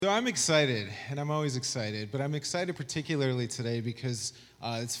So I'm excited, and I'm always excited, but I'm excited particularly today because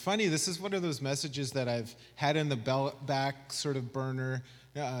it's funny. This is one of those messages that I've had in the back sort of burner,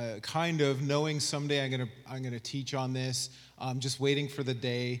 kind of knowing someday I'm gonna teach on this. I'm just waiting for the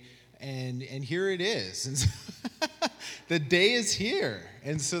day, and here it is. And so the day is here,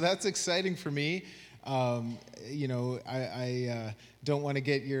 and so that's exciting for me. I don't want to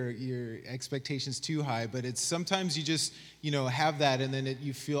get your expectations too high, but it's sometimes you just have that, and then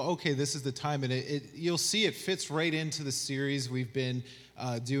you feel okay. This is the time, and you'll see it fits right into the series we've been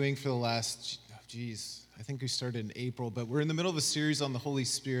doing for the last. I think we started in April, but we're in the middle of a series on the Holy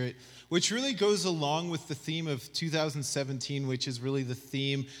Spirit, which really goes along with the theme of 2017, which is really the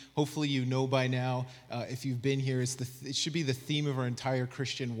theme. Hopefully, you know by now, if you've been here, it should be the theme of our entire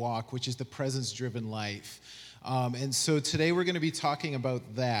Christian walk, which is the presence-driven life. And so today we're going to be talking about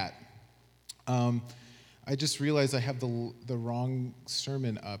that. I just realized I have the wrong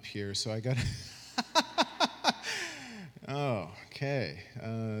sermon up here, so I got. Oh, okay.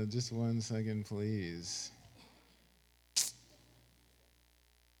 Just 1 second, please.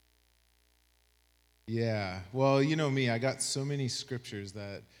 Yeah. Well, you know me. I got so many scriptures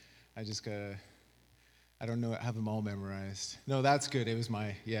that I just gotta. I don't know, have them all memorized. No, that's good. It was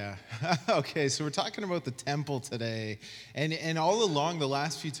yeah. Okay, so we're talking about the temple today. And all along, the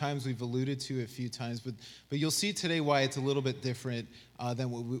last few times, we've alluded to it a few times, but you'll see today why it's a little bit different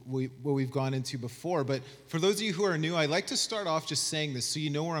than what we've gone into before. But for those of you who are new, I'd like to start off just saying this so you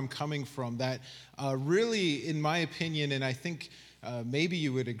know where I'm coming from, that really, in my opinion, and I think maybe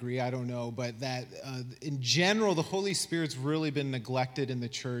you would agree, I don't know, but that in general, the Holy Spirit's really been neglected in the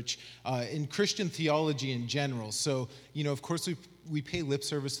church, in Christian theology in general. So, of course, we pay lip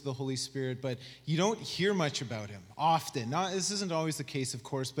service to the Holy Spirit, but you don't hear much about him often. This isn't always the case, of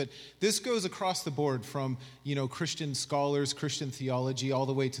course, but this goes across the board from, Christian scholars, Christian theology, all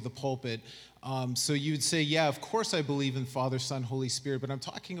the way to the pulpit. So you'd say, yeah, of course I believe in Father, Son, Holy Spirit, but I'm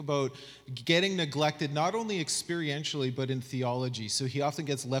talking about getting neglected not only experientially, but in theology. So he often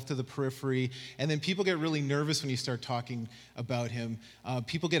gets left to the periphery, and then people get really nervous when you start talking about him.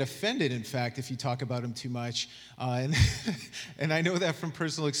 People get offended, in fact, if you talk about him too much. And I know that from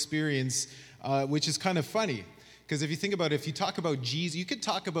personal experience, which is kind of funny. Because if you think about it, if you talk about Jesus, you could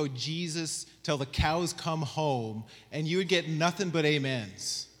talk about Jesus till the cows come home, and you would get nothing but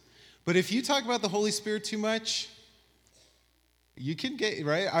amens. But if you talk about the Holy Spirit too much, you can get,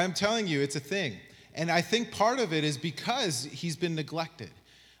 right? I'm telling you, it's a thing. And I think part of it is because he's been neglected.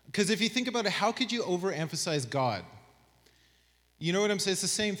 Because if you think about it, how could you overemphasize God? You know what I'm saying? It's the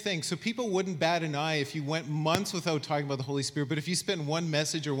same thing. So people wouldn't bat an eye if you went months without talking about the Holy Spirit. But if you spend one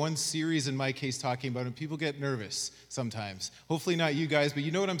message or one series, in my case, talking about him, people get nervous sometimes. Hopefully not you guys, but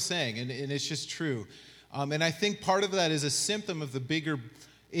you know what I'm saying. And it's just true. And I think part of that is a symptom of the bigger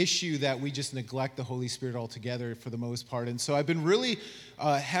issue that we just neglect the Holy Spirit altogether for the most part. And so I've been really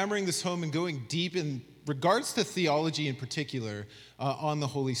hammering this home and going deep in regards to theology in particular on the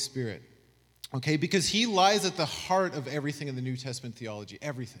Holy Spirit. Okay, because he lies at the heart of everything in the New Testament theology.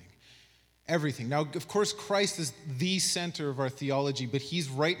 Everything. Now, of course, Christ is the center of our theology, but he's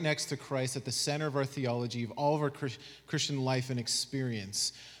right next to Christ at the center of our theology, of all of our Christian life and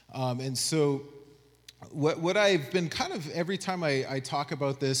experience. And so what I've been kind of, every time I talk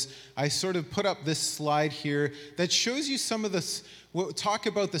about this, I sort of put up this slide here that shows you some of this, talk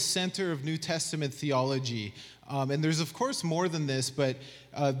about the center of New Testament theology. And there's, of course, more than this, but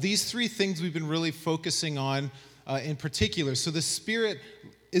these three things we've been really focusing on in particular. So the Spirit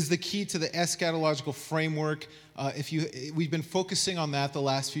is the key to the eschatological framework. We've been focusing on that the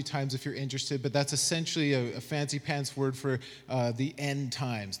last few times if you're interested, but that's essentially a fancy pants word for the end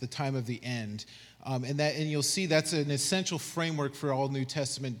times, the time of the end. And you'll see that's an essential framework for all New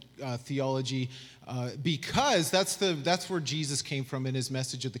Testament theology because that's where Jesus came from in his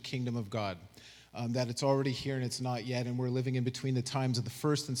message of the kingdom of God. That it's already here and it's not yet, and we're living in between the times of the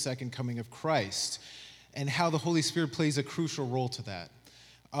first and second coming of Christ, and how the Holy Spirit plays a crucial role to that.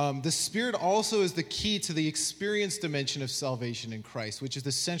 The Spirit also is the key to the experience dimension of salvation in Christ, which is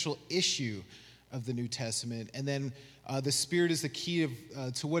the central issue of the New Testament. And then the Spirit is the key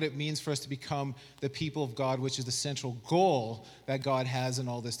to what it means for us to become the people of God, which is the central goal that God has in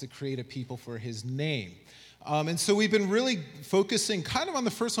all this, to create a people for his name. And so we've been really focusing kind of on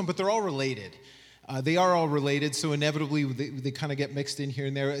the first one, but they're all related. They are all related, so inevitably they kind of get mixed in here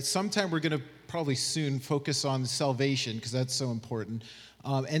and there. Sometime we're going to probably soon focus on salvation because that's so important.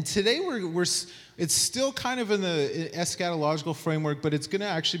 And today it's still kind of in the eschatological framework, but it's going to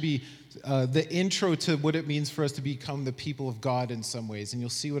actually be the intro to what it means for us to become the people of God in some ways. And you'll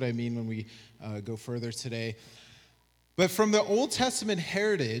see what I mean when we go further today. But from the Old Testament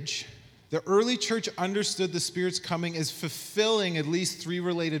heritage, the early church understood the Spirit's coming as fulfilling at least three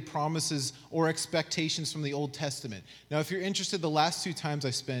related promises or expectations from the Old Testament. Now, if you're interested, the last two times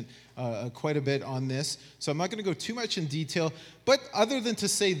I spent quite a bit on this, so I'm not going to go too much in detail, but other than to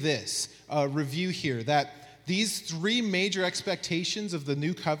say this, review here, that these three major expectations of the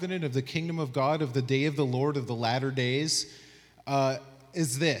new covenant, of the kingdom of God, of the day of the Lord, of the latter days,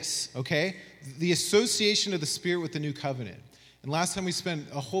 is this, okay? The association of the Spirit with the new covenant. And last time we spent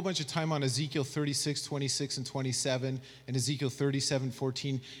a whole bunch of time on Ezekiel 36, 26, and 27, and Ezekiel 37,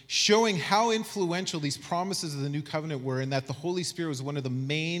 14, showing how influential these promises of the new covenant were, and that the Holy Spirit was one of the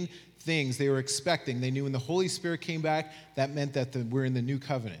main things they were expecting. They knew when the Holy Spirit came back, that meant that we're in the new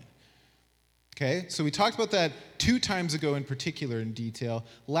covenant. Okay, so we talked about that 2 times ago in particular in detail.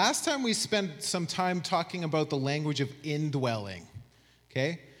 Last time we spent some time talking about the language of indwelling.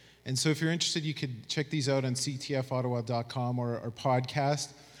 Okay? And so if you're interested, you could check these out on ctfottawa.com or our podcast.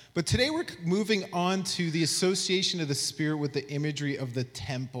 But today we're moving on to the association of the Spirit with the imagery of the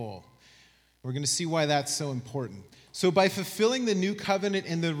temple. We're going to see why that's so important. So by fulfilling the new covenant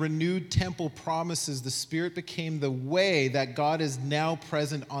and the renewed temple promises, the Spirit became the way that God is now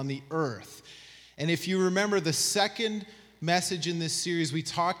present on the earth. And if you remember the second message in this series, we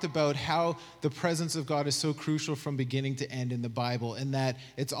talked about how the presence of God is so crucial from beginning to end in the Bible, and that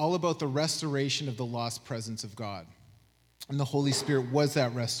it's all about the restoration of the lost presence of God. And the Holy Spirit was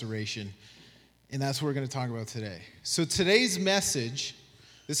that restoration. And that's what we're going to talk about today. So today's message,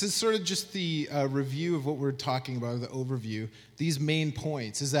 this is sort of just the review of what we're talking about, the overview. These main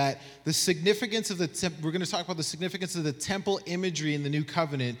points is that the significance of we're going to talk about the significance of the temple imagery in the new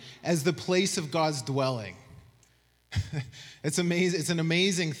covenant as the place of God's dwelling. It's amazing. It's an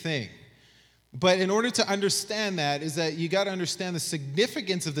amazing thing. But in order to understand that, is that you got to understand the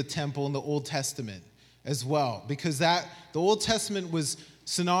significance of the temple in the Old Testament as well, because the Old Testament was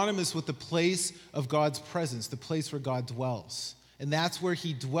synonymous with the place of God's presence, the place where God dwells. And that's where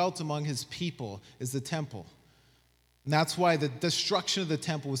he dwelt among his people, is the temple. And that's why the destruction of the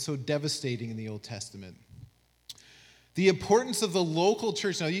temple was so devastating in the Old Testament. The importance of the local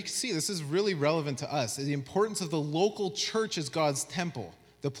church. Now, you can see this is really relevant to us. The importance of the local church as God's temple,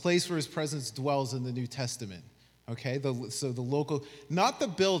 the place where his presence dwells in the New Testament. Okay? So the local, not the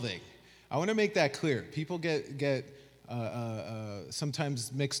building. I want to make that clear. People get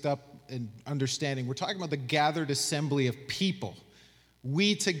sometimes mixed up in understanding. We're talking about the gathered assembly of people.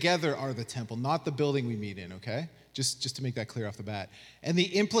 We together are the temple, not the building we meet in, okay? Just to make that clear off the bat. And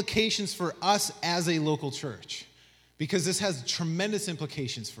the implications for us as a local church. Because this has tremendous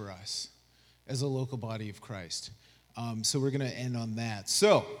implications for us as a local body of Christ. So we're going to end on that.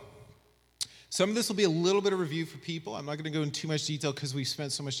 So, some of this will be a little bit of review for people. I'm not going to go into too much detail because we've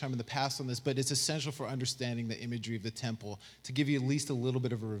spent so much time in the past on this, but it's essential for understanding the imagery of the temple to give you at least a little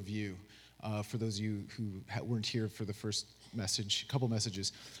bit of a review for those of you who weren't here for the first couple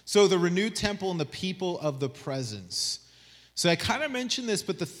messages. So, the renewed temple and the people of the presence. So I kind of mentioned this,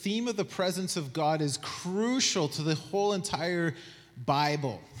 but the theme of the presence of God is crucial to the whole entire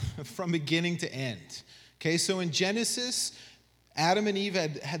Bible from beginning to end. Okay, so in Genesis, Adam and Eve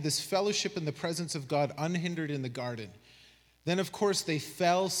had this fellowship in the presence of God unhindered in the garden. Then, of course, they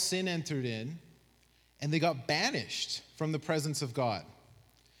fell, sin entered in, and they got banished from the presence of God.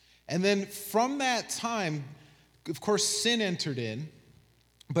 And then from that time, of course, sin entered in,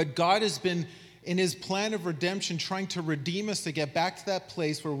 but God has been in his plan of redemption, trying to redeem us to get back to that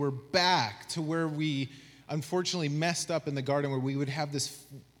place where we're back to where we unfortunately messed up in the garden, where we would have this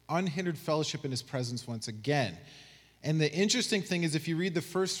unhindered fellowship in his presence once again. And the interesting thing is, if you read the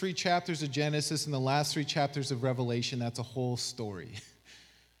first 3 chapters of Genesis and the last 3 chapters of Revelation, that's a whole story.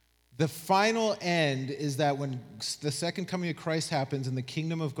 The final end is that when the second coming of Christ happens and the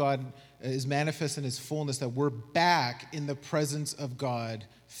kingdom of God is manifest in its fullness, that we're back in the presence of God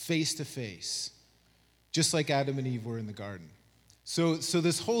face to face, just like Adam and Eve were in the garden. So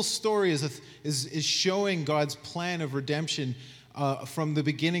this whole story is showing God's plan of redemption from the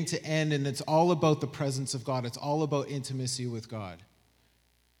beginning to end, and it's all about the presence of God. It's all about intimacy with God.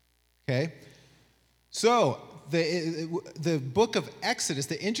 Okay? So, the book of Exodus,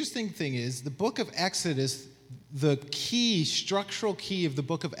 the interesting thing is, the book of Exodus, the structural key of the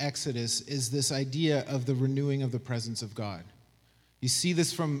book of Exodus is this idea of the renewing of the presence of God. You see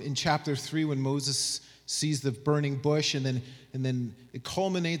this in chapter 3 when Moses sees the burning bush, and then it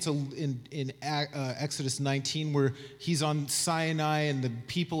culminates in Exodus 19 where he's on Sinai and the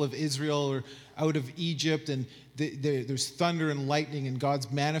people of Israel are out of Egypt, and there's thunder and lightning, and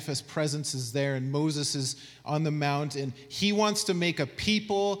God's manifest presence is there, and Moses is on the mount, and he wants to make a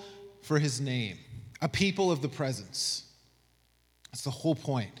people for his name, a people of the presence. That's the whole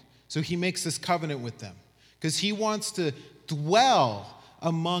point. So he makes this covenant with them because he wants to dwell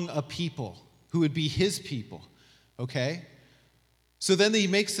among a people who would be his people, okay? So then he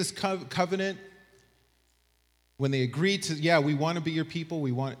makes this covenant when they agree to, we want to be your people,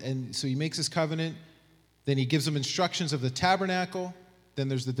 and so he makes this covenant. Then he gives them instructions of the tabernacle. Then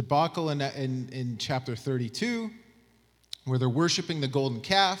there's the debacle in chapter 32 where they're worshiping the golden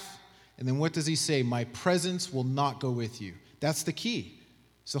calf. And then what does he say? My presence will not go with you. That's the key.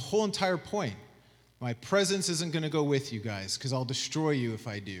 It's the whole entire point. My presence isn't going to go with you guys because I'll destroy you if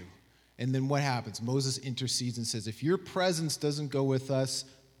I do. And then what happens? Moses intercedes and says, if your presence doesn't go with us,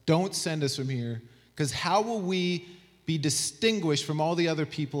 don't send us from here, because how will we be distinguished from all the other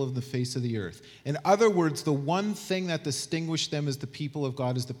people of the face of the earth? In other words, the one thing that distinguished them as the people of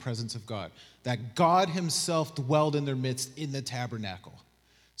God is the presence of God, that God himself dwelled in their midst in the tabernacle.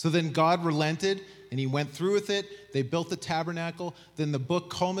 So then God relented, and he went through with it. They built the tabernacle. Then the book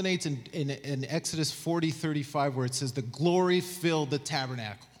culminates in Exodus 40:35, where it says, the glory filled the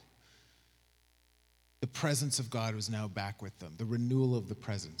tabernacle. The presence of God was now back with them, the renewal of the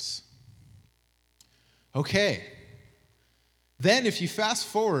presence. Okay. Then if you fast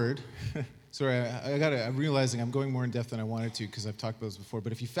forward, sorry, I'm realizing I'm going more in depth than I wanted to because I've talked about this before,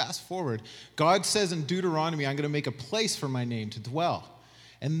 but if you fast forward, God says in Deuteronomy, I'm going to make a place for my name to dwell.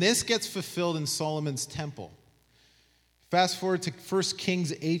 And this gets fulfilled in Solomon's temple. Fast forward to 1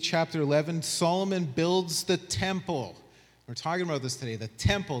 Kings 8, chapter 11. Solomon builds the temple. We're talking about this today. The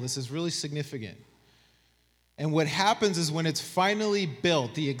temple, this is really significant. And what happens is when it's finally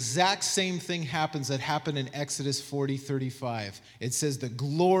built, the exact same thing happens that happened in Exodus 40:35. It says the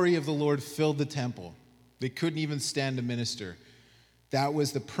glory of the Lord filled the temple. They couldn't even stand to minister. That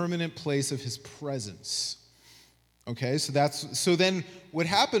was the permanent place of his presence. Okay, so then what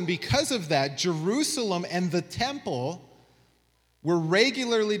happened because of that, Jerusalem and the temple were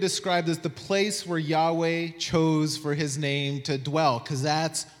regularly described as the place where Yahweh chose for his name to dwell, because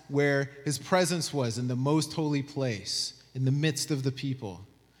that's where his presence was, in the most holy place, in the midst of the people.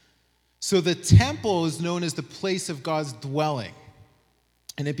 So the temple is known as the place of God's dwelling,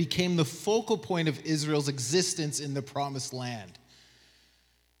 and it became the focal point of Israel's existence in the promised land.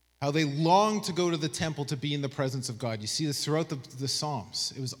 How they longed to go to the temple to be in the presence of God. You see this throughout the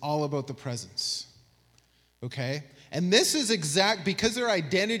Psalms. It was all about the presence. Okay? And this is because their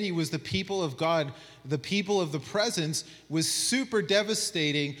identity was the people of God, the people of the presence, was super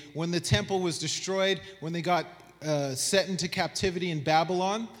devastating when the temple was destroyed, when they got set into captivity in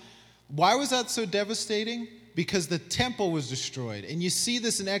Babylon. Why was that so devastating? Because the temple was destroyed. And you see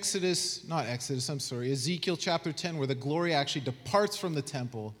this in Ezekiel chapter 10, where the glory actually departs from the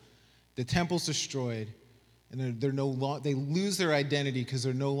temple. The temple's destroyed, and they lose their identity because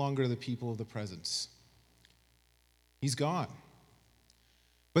they're no longer the people of the presence. He's gone.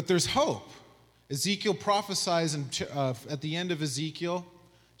 But there's hope. Ezekiel prophesies at the end of Ezekiel,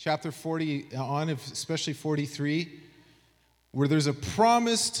 chapter 40 on, especially 43, where there's a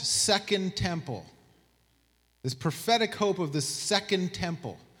promised second temple. This prophetic hope of the second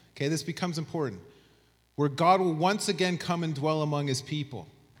temple. Okay, this becomes important. Where God will once again come and dwell among his people.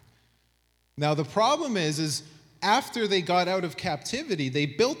 Now, the problem is after they got out of captivity, they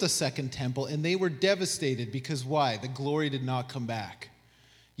built a second temple, and they were devastated because why? The glory did not come back.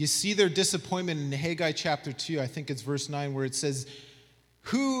 You see their disappointment in Haggai chapter 2, I think it's verse 9, where it says,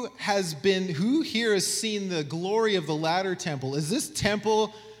 Who here has seen the glory of the latter temple? Is this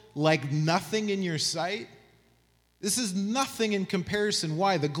temple like nothing in your sight? This is nothing in comparison.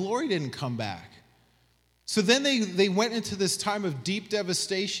 Why? The glory didn't come back. So then they went into this time of deep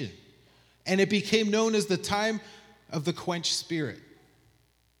devastation. And it became known as the time of the quenched spirit,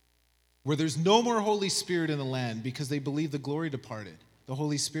 where there's no more Holy Spirit in the land because they believe the glory departed, the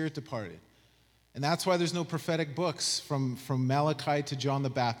Holy Spirit departed. And that's why there's no prophetic books from Malachi to John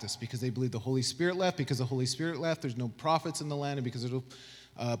the Baptist, because they believe the Holy Spirit left. Because the Holy Spirit left, there's no prophets in the land. And because there's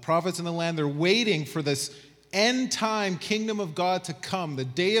no prophets in the land, they're waiting for this end time kingdom of God to come, the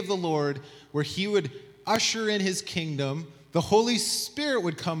day of the Lord, where he would usher in his kingdom. The Holy Spirit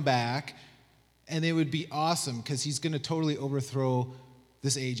would come back, and it would be awesome because he's going to totally overthrow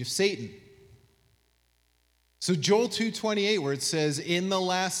this age of Satan. So Joel 2:28, where it says, in the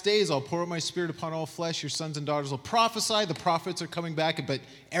last days, I'll pour out my spirit upon all flesh. Your sons and daughters will prophesy. The prophets are coming back, but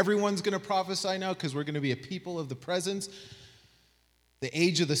everyone's going to prophesy now because we're going to be a people of the presence. The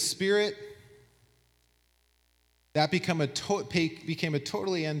age of the Spirit. That became a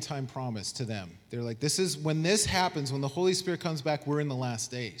totally end-time promise to them. They're like, when this happens, when the Holy Spirit comes back, we're in the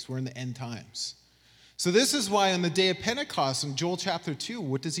last days. We're in the end times. So this is why on the day of Pentecost, in Joel chapter 2,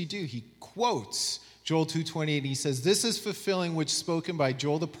 what does he do? He quotes Joel 2:28, he says, "This is fulfilling which spoken by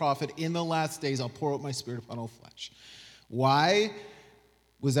Joel the prophet, in the last days I'll pour out my spirit upon all flesh." Why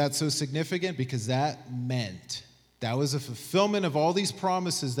was that so significant? Because that meant that was a fulfillment of all these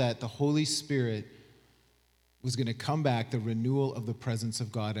promises that the Holy Spirit was going to come back, the renewal of the presence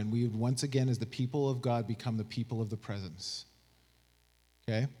of God, and we would once again, as the people of God, become the people of the presence.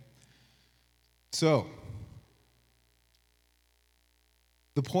 Okay? So,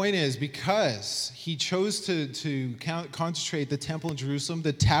 the point is, because he chose to concentrate the temple in Jerusalem,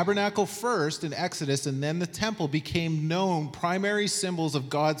 the tabernacle first in Exodus, and then the temple became known primary symbols of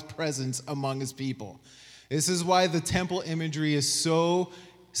God's presence among his people. This is why the temple imagery is so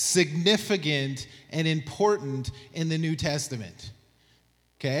significant and important in the New Testament.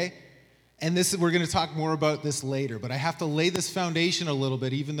 Okay? And we're going to talk more about this later, but I have to lay this foundation a little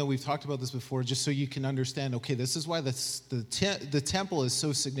bit, even though we've talked about this before, just so you can understand, okay, this is why the temple is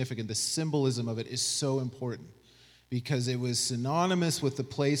so significant. The symbolism of it is so important, because it was synonymous with the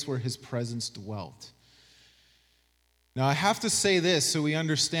place where his presence dwelt. Now, I have to say this so we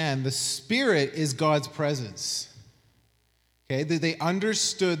understand. The Spirit is God's presence. Okay? They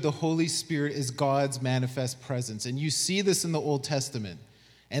understood the Holy Spirit is God's manifest presence. And you see this in the Old Testament.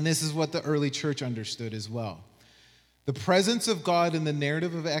 And this is what the early church understood as well. The presence of God in the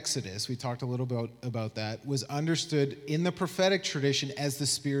narrative of Exodus, we talked a little about that, was understood in the prophetic tradition as the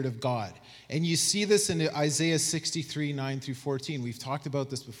Spirit of God. And you see this in Isaiah 63, 9 through 14. We've talked about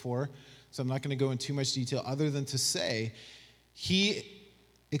this before, so I'm not going to go into too much detail other than to say he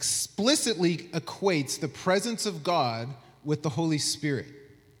explicitly equates the presence of God with the Holy Spirit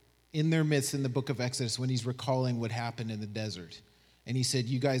in their midst in the book of Exodus when he's recalling what happened in the desert. And he said,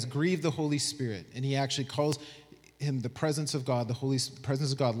 you guys grieved the Holy Spirit. And he actually calls him the presence of God. The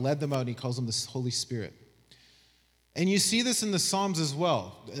presence of God led them out, and he calls him the Holy Spirit. And you see this in the Psalms as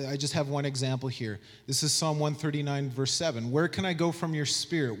well. I just have one example here. This is Psalm 139, verse 7. Where can I go from your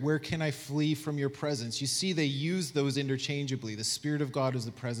spirit? Where can I flee from your presence? You see, they use those interchangeably. The Spirit of God is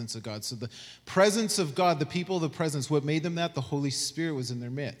the presence of God. So the presence of God, the people of the presence, what made them that? The Holy Spirit was in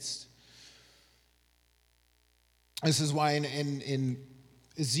their midst. This is why in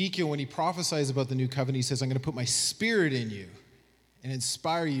Ezekiel, when he prophesies about the new covenant, he says, I'm going to put my spirit in you and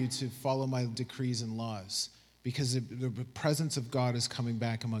inspire you to follow my decrees and laws, because the presence of God is coming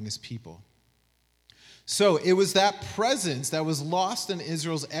back among his people. So it was that presence that was lost in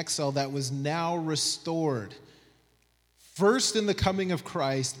Israel's exile that was now restored. First in the coming of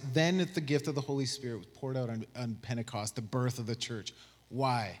Christ, then at the gift of the Holy Spirit was poured out on Pentecost, the birth of the church.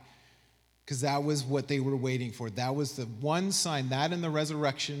 Why? Because that was what they were waiting for. That was the one sign, that and the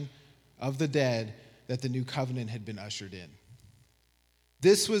resurrection of the dead, that the new covenant had been ushered in.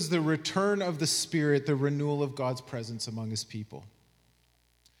 This was the return of the Spirit, the renewal of God's presence among his people.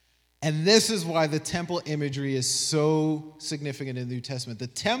 And this is why the temple imagery is so significant in the New Testament. The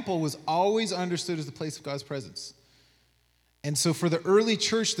temple was always understood as the place of God's presence. And so for the early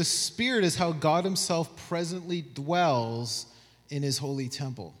church, the Spirit is how God himself presently dwells in his holy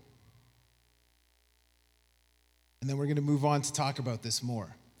temple. And then we're going to move on to talk about this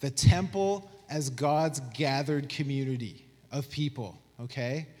more. The temple as God's gathered community of people,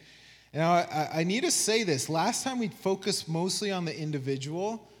 okay? Now, I need to say this. Last time we focused mostly on the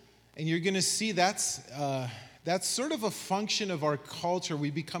individual, and you're going to see that's sort of a function of our culture. We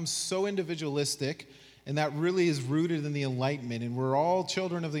become so individualistic, and that really is rooted in the Enlightenment. And we're all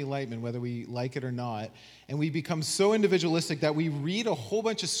children of the Enlightenment, whether we like it or not. And we become so individualistic that we read a whole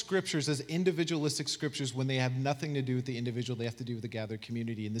bunch of scriptures as individualistic scriptures when they have nothing to do with the individual. They have to do with the gathered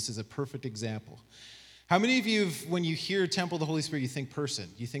community. And this is a perfect example. How many of you, when you hear temple of the Holy Spirit, you think person?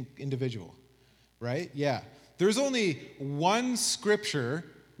 You think individual, right? Yeah. There's only one scripture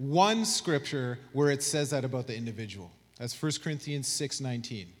where it says that about the individual. That's 1 Corinthians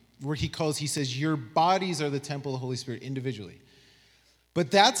 6:19. Where he says, your bodies are the temple of the Holy Spirit individually. But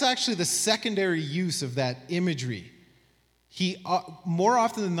that's actually the secondary use of that imagery. He, more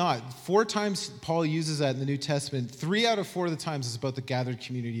often than not, 4 times Paul uses that in the New Testament. 3 out of 4 of the times is about the gathered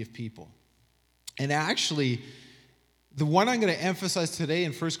community of people. And actually, the one I'm going to emphasize today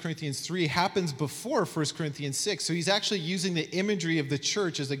in 1 Corinthians 3 happens before 1 Corinthians 6. So he's actually using the imagery of the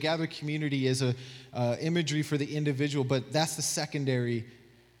church as a gathered community as a imagery for the individual, but that's the secondary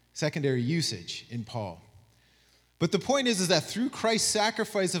usage in Paul. But the point is that through Christ's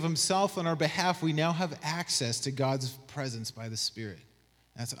sacrifice of himself on our behalf, we now have access to God's presence by the Spirit.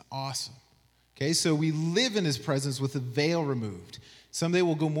 That's awesome. Okay, so we live in his presence with the veil removed. Someday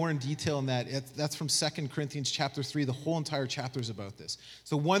we'll go more in detail on that. That's from 2 Corinthians chapter 3. The whole entire chapter is about this.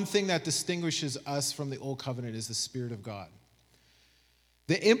 So one thing that distinguishes us from the old covenant is the Spirit of God.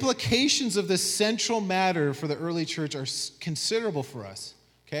 The implications of this central matter for the early church are considerable for us.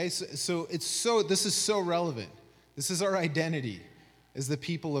 Okay, so this is so relevant. This is our identity as the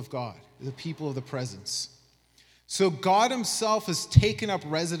people of God, the people of the presence. So God himself has taken up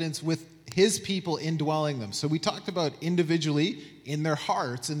residence with his people indwelling them. So we talked about individually in their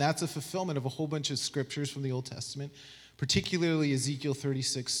hearts, and that's a fulfillment of a whole bunch of scriptures from the Old Testament, particularly Ezekiel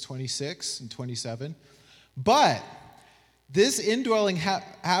 36, 26 and 27. But this indwelling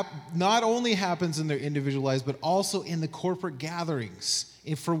not only happens in their individual lives, but also in the corporate gatherings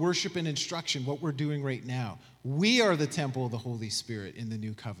for worship and instruction, what we're doing right now. We are the temple of the Holy Spirit in the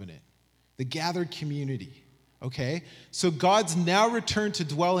new covenant, the gathered community, okay? So God's now returned to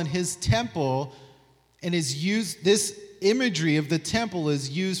dwell in his temple, and this imagery of the temple is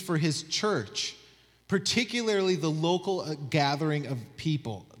used for his church, particularly the local gathering of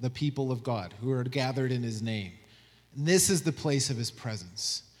people, the people of God, who are gathered in his name. And this is the place of his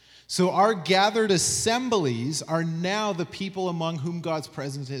presence. So our gathered assemblies are now the people among whom God's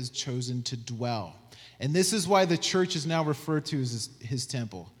presence has chosen to dwell. And this is why the church is now referred to as his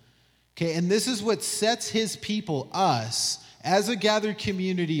temple. Okay, and this is what sets his people, us, as a gathered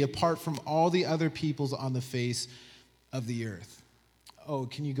community apart from all the other peoples on the face of the earth. Oh,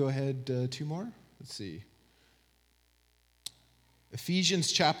 can you go ahead 2 more? Let's see.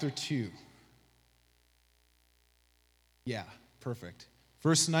 Ephesians chapter 2. Yeah, perfect.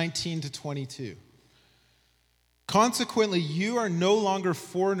 Verse 19 to 22. Consequently, you are no longer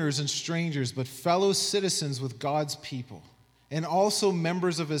foreigners and strangers, but fellow citizens with God's people, and also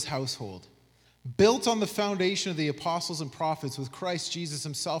members of his household, built on the foundation of the apostles and prophets, with Christ Jesus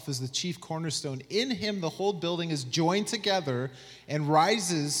himself as the chief cornerstone. In him, the whole building is joined together and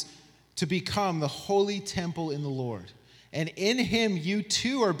rises to become the holy temple in the Lord. And in him, you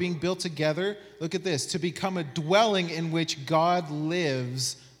too are being built together, look at this, to become a dwelling in which God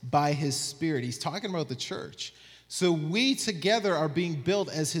lives by his Spirit. He's talking about the church. So we together are being built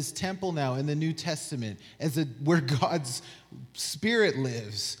as his temple now in the New Testament, where God's Spirit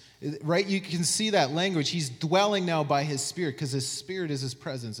lives, right? You can see that language. He's dwelling now by his Spirit because his Spirit is his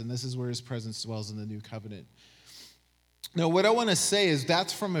presence, and this is where his presence dwells in the New Covenant. Now, what I want to say is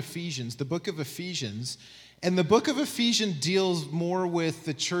that's from Ephesians, the book of Ephesians. And the book of Ephesians deals more with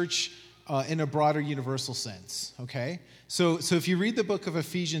the church in a broader universal sense, okay? So if you read the book of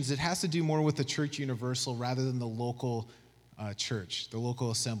Ephesians, it has to do more with the church universal rather than the local church, the local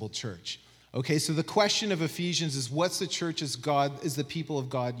assembled church. Okay, so the question of Ephesians is, what's the church as the people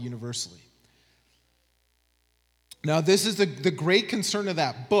of God universally? Now, this is the great concern of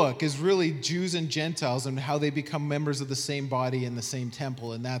that book is really Jews and Gentiles and how they become members of the same body in the same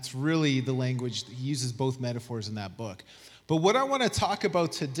temple. And that's really the language. He uses both metaphors in that book. But what I want to talk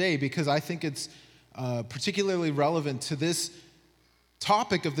about today, because I think it's particularly relevant to this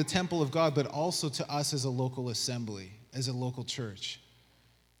topic of the temple of God, but also to us as a local assembly, as a local church.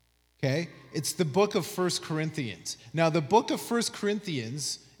 Okay? It's the book of 1 Corinthians. Now, the book of 1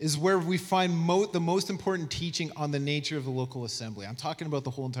 Corinthians is where we find the most important teaching on the nature of the local assembly. I'm talking about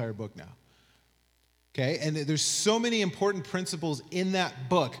the whole entire book now. Okay? And there's so many important principles in that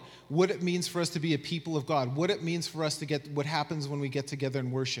book. What it means for us to be a people of God. What it means for us to what happens when we get together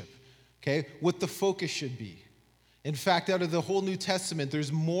and worship. Okay? What the focus should be. In fact, out of the whole New Testament,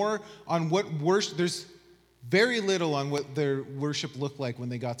 there's more on what worship, there's very little on what their worship looked like when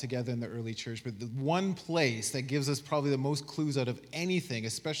they got together in the early church. But the one place that gives us probably the most clues out of anything,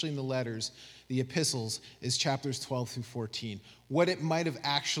 especially in the letters, the epistles, is chapters 12 through 14. What it might have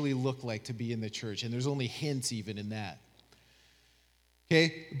actually looked like to be in the church. And there's only hints even in that.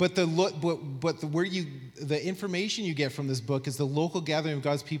 Okay, but the information you get from this book is the local gathering of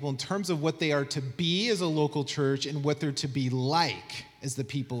God's people in terms of what they are to be as a local church and what they're to be like as the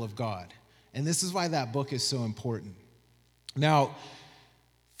people of God. And this is why that book is so important. Now,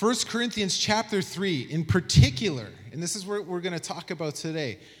 1 Corinthians chapter 3 in particular, and this is what we're going to talk about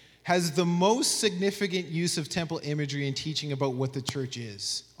today, has the most significant use of temple imagery in teaching about what the church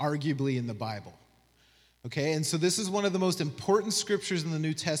is, arguably in the Bible. Okay, and so this is one of the most important scriptures in the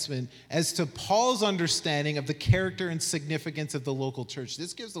New Testament as to Paul's understanding of the character and significance of the local church.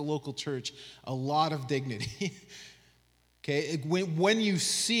 This gives the local church a lot of dignity. Okay, when you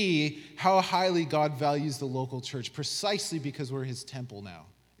see how highly God values the local church, precisely because we're his temple now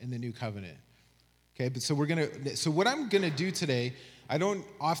in the new covenant. Okay, but so what I'm gonna do today, I don't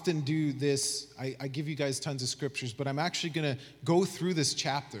often do this. I give you guys tons of scriptures, but I'm actually gonna go through this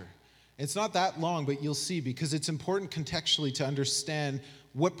chapter. It's not that long, but you'll see, because it's important contextually to understand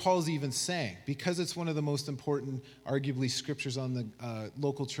what Paul's even saying, because it's one of the most important, arguably, scriptures on the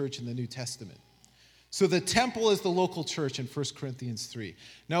local church in the New Testament. So the temple is the local church in 1 Corinthians 3.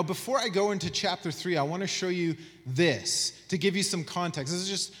 Now, before I go into chapter 3, I want to show you this to give you some context. This is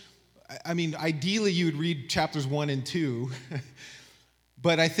just, ideally you would read chapters 1 and 2,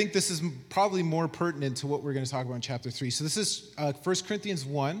 but I think this is probably more pertinent to what we're going to talk about in chapter 3. So this is 1 Corinthians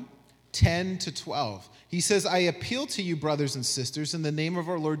 1, 10 to 12. He says, I appeal to you, brothers and sisters, in the name of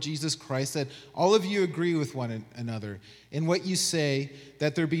our Lord Jesus Christ, that all of you agree with one another in what you say,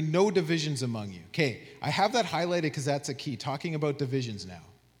 that there be no divisions among you. Okay, I have that highlighted because that's a key, talking about divisions now.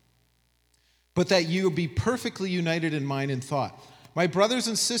 But that you be perfectly united in mind and thought. My brothers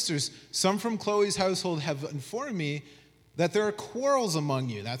and sisters, some from Chloe's household have informed me that there are quarrels among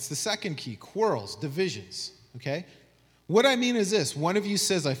you. That's the second key, quarrels, divisions, okay? What I mean is this: one of you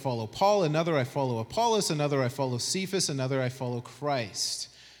says, I follow Paul, another I follow Apollos, another I follow Cephas, another I follow Christ.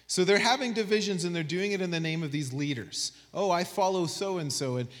 So they're having divisions and they're doing it in the name of these leaders. Oh, I follow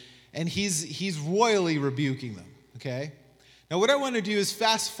so-and-so, and he's royally rebuking them, okay? Now what I want to do is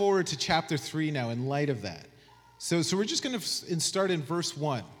fast forward to chapter 3 now in light of that. So we're just going to start in verse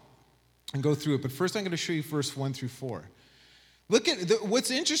 1 and go through it. But first I'm going to show you verse 1 through 4. Look at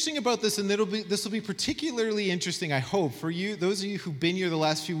what's interesting about this, and this will be particularly interesting, I hope, for you, those of you who've been here the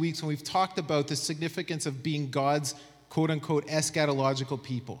last few weeks when we've talked about the significance of being God's quote-unquote eschatological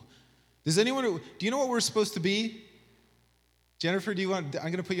people. Do you know what we're supposed to be? Jennifer, I'm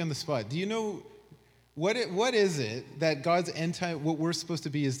going to put you on the spot. Do you know what is it that God's end time, what we're supposed to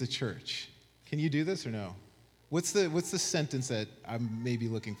be as the church? Can you do this or no? What's the sentence that I'm maybe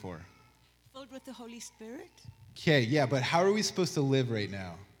looking for? Filled with the Holy Spirit. Okay, yeah, but how are we supposed to live right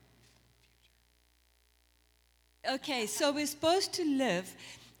now? Okay, so we're supposed to live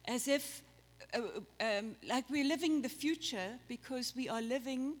as if, like we're living the future, because we are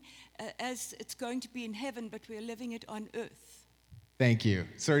living as it's going to be in heaven, but we're living it on earth. Thank you.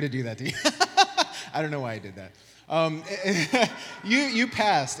 Sorry to do that to you. I don't know why I did that. You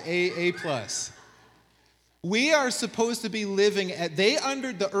passed, A+. We are supposed to be living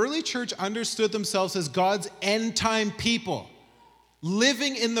the early church understood themselves as God's end time people,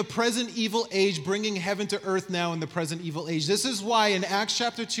 living in the present evil age, bringing heaven to earth now in the present evil age. This is why in Acts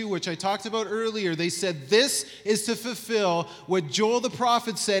chapter 2, which I talked about earlier, they said this is to fulfill what Joel the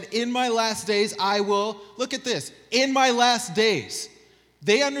prophet said, in my last days I will, look at this, in my last days.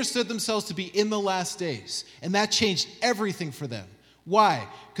 They understood themselves to be in the last days, and that changed everything for them. Why?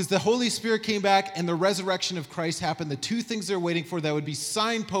 Because the Holy Spirit came back and the resurrection of Christ happened. The two things they're waiting for that would be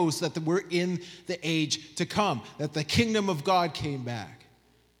signposts that we're in the age to come, that the kingdom of God came back.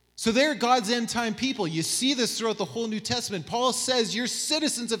 So they're God's end time people. You see this throughout the whole New Testament. Paul says you're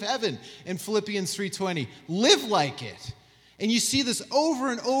citizens of heaven in Philippians 3:20. Live like it. And you see this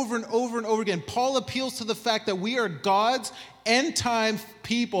over and over and over and over again. Paul appeals to the fact that we are God's end time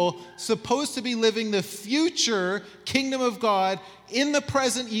people supposed to be living the future kingdom of God in the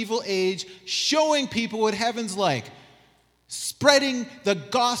present evil age, showing people what heaven's like, spreading the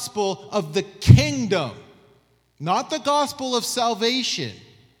gospel of the kingdom, not the gospel of salvation.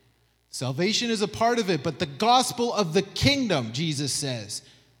 Salvation is a part of it, but the gospel of the kingdom, Jesus says.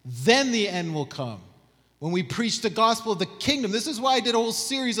 Then the end will come. When we preach the gospel of the kingdom. This is why I did a whole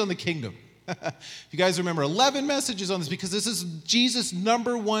series on the kingdom. If you guys remember, 11 messages on this, because this is Jesus'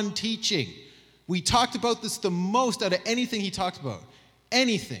 number one teaching. We talked about this the most out of anything he talked about.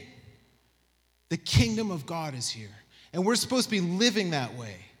 Anything. The kingdom of God is here. And we're supposed to be living that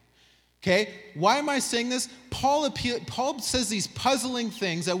way. Okay? Why am I saying this? Paul says these puzzling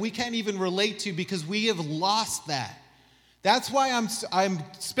things that we can't even relate to because we have lost that. That's why I'm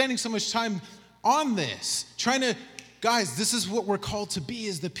spending so much time on this, guys, this is what we're called to be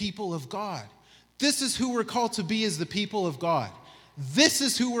as the people of God. This is who we're called to be as the people of God. This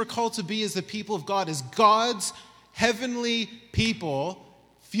is who we're called to be as the people of God, as God's heavenly people,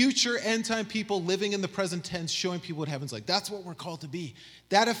 future end time people living in the present tense, showing people what heaven's like. That's what we're called to be.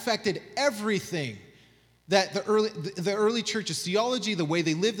 That affected everything that the early church's theology, the way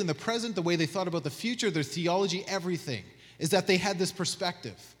they lived in the present, the way they thought about the future, their theology, everything, is that they had this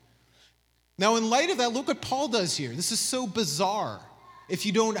perspective. Now, in light of that, look what Paul does here. This is so bizarre if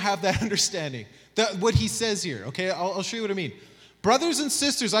you don't have that understanding. What he says here, okay? I'll show you what I mean. Brothers and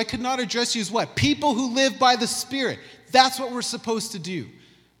sisters, I could not address you as what? People who live by the Spirit. That's what we're supposed to do.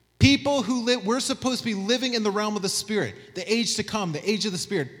 People who live, we're supposed to be living in the realm of the Spirit, the age to come, the age of the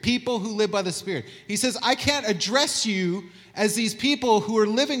Spirit. People who live by the Spirit. He says, I can't address you as these people who are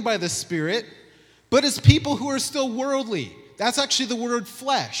living by the Spirit, but as people who are still worldly. That's actually the word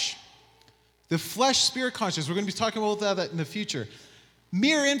flesh. The flesh-spirit consciousness. We're going to be talking about that in the future.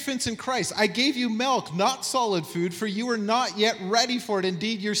 Mere infants in Christ. I gave you milk, not solid food, for you are not yet ready for it.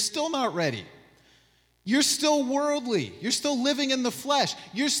 Indeed, you're still not ready. You're still worldly. You're still living in the flesh.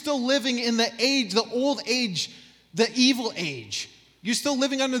 You're still living in the age, the old age, the evil age. You're still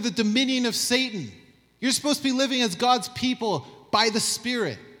living under the dominion of Satan. You're supposed to be living as God's people by the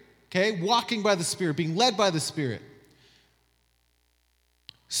Spirit, okay? Walking by the Spirit, being led by the Spirit.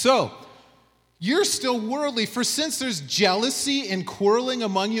 So, you're still worldly. For since there's jealousy and quarreling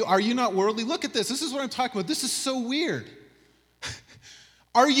among you, are you not worldly? Look at this. This is what I'm talking about. This is so weird.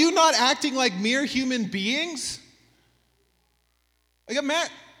 Are you not acting like mere human beings? Like, Matt,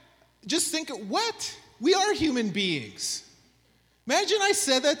 just think, what? We are human beings. Imagine I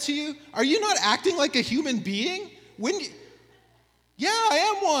said that to you. Are you not acting like a human being? Yeah, I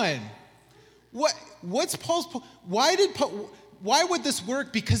am one. What's Paul's point? Why would this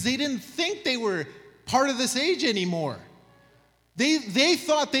work? Because they didn't think they were part of this age anymore. They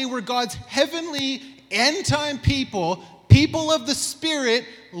thought they were God's heavenly end-time people of the Spirit,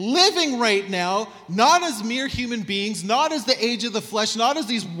 living right now, not as mere human beings, not as the age of the flesh, not as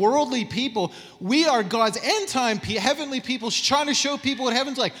these worldly people. We are God's end-time heavenly people, trying to show people what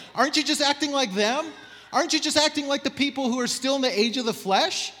heaven's like. Aren't you just acting like them? Aren't you just acting like the people who are still in the age of the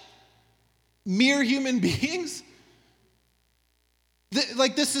flesh? Mere human beings?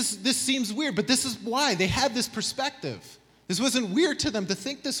 This seems weird, but this is why. They had this perspective. This wasn't weird to them to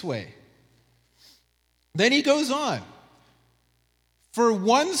think this way. Then he goes on. For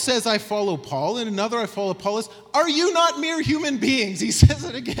one says, I follow Paul, and another, I follow Apollos. Are you not mere human beings? He says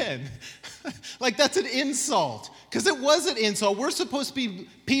it again. Like that's an insult. Because it was an insult. We're supposed to be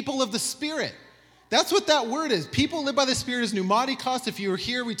people of the Spirit. That's what that word is. People live by the Spirit is pneumatikos. If you were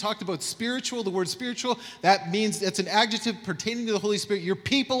here, we talked about spiritual, the word spiritual. That means it's an adjective pertaining to the Holy Spirit. You're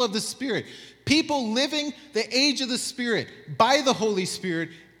people of the Spirit. People living the age of the Spirit by the Holy Spirit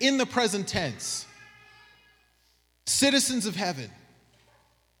in the present tense. Citizens of heaven.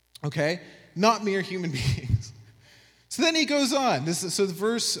 Okay? Not mere human beings. So then he goes on.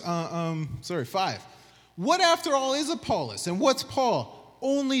 Verse 5. What after all is Apollos? And what's Paul?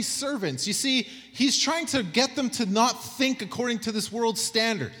 Only servants. You see, he's trying to get them to not think according to this world's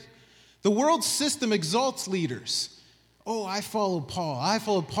standard. The world system exalts leaders. Oh, I follow Paul. I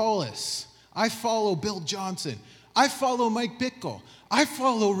follow Apollos. I follow Bill Johnson. I follow Mike Bickle. I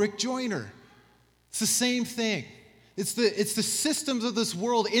follow Rick Joyner. It's the same thing. It's the systems of this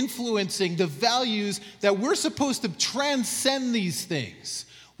world influencing the values that we're supposed to transcend these things.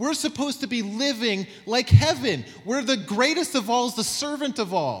 We're supposed to be living like heaven, where the greatest of all is the servant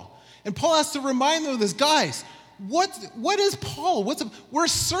of all. And Paul has to remind them of this. Guys, what is Paul? We're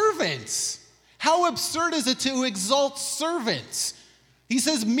servants. How absurd is it to exalt servants? He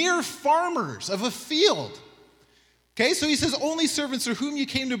says mere farmers of a field. Okay, so he says only servants through whom you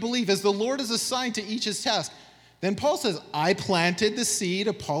came to believe, as the Lord has assigned to each his task. Then Paul says, I planted the seed,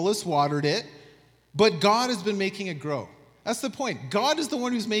 Apollos watered it, but God has been making it grow. That's the point. God is the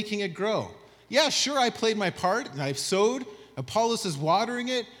one who's making it grow. Yeah, sure, I played my part, and I've sowed. Apollos is watering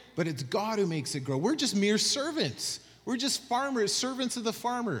it, but it's God who makes it grow. We're just mere servants. We're just farmers, servants of the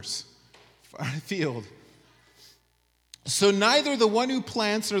farmers field. So neither the one who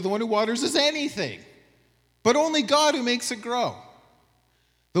plants nor the one who waters is anything, but only God who makes it grow.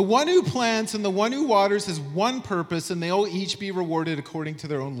 The one who plants and the one who waters has one purpose, and they'll each be rewarded according to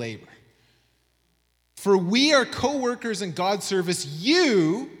their own labor. For we are co-workers in God's service.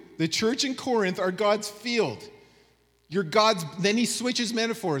 You, the church in Corinth, are God's field. You're God's, then he switches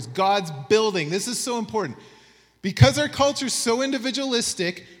metaphors, God's building. This is so important. Because our culture is so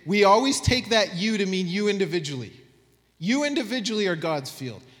individualistic, we always take that you to mean you individually. You individually are God's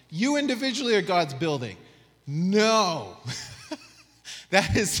field. You individually are God's building. No.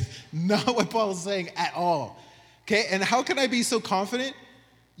 That is not what Paul is saying at all. Okay, and how can I be so confident?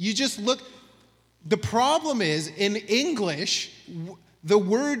 You just look. The problem is, in English, the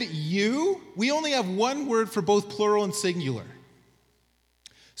word you, we only have one word for both plural and singular.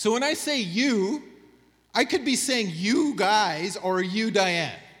 So when I say you, I could be saying you guys or you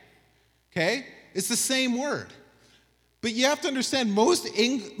Diane. Okay? It's the same word. But you have to understand,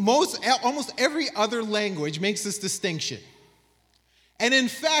 almost every other language makes this distinction. And in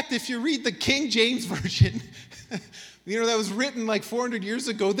fact, if you read the King James Version, that was written like 400 years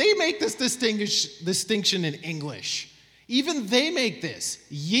ago, they make this distinction in English. Even they make this,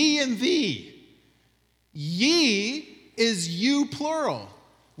 ye and thee. Ye is you plural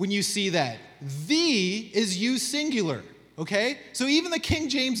when you see that. Thee is you singular, okay? So even the King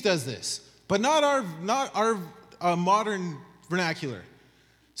James does this, but not our modern vernacular.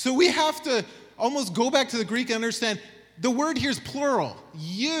 So we have to almost go back to the Greek and understand the word here is plural.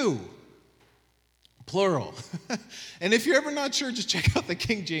 You. Plural. And if you're ever not sure, just check out the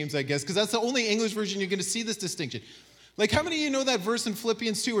King James, I guess, because that's the only English version you're going to see this distinction. Like, how many of you know that verse in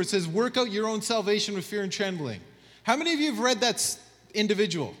Philippians 2 where it says, work out your own salvation with fear and trembling? How many of you have read that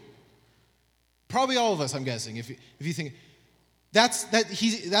individual? Probably all of us, I'm guessing, if you think. That's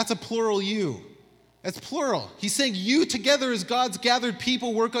a plural you. That's plural. He's saying you together as God's gathered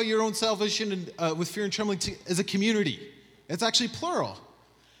people work out your own salvation with fear and trembling as a community. It's actually plural.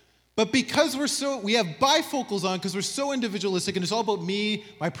 But because we have bifocals on because we're so individualistic and it's all about me,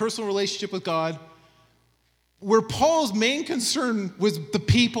 my personal relationship with God, where Paul's main concern was the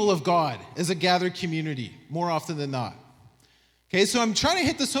people of God as a gathered community, more often than not. Okay, so I'm trying to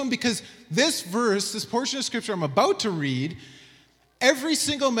hit this home because this verse, this portion of scripture I'm about to read, every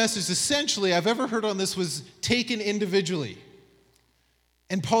single message essentially I've ever heard on this was taken individually.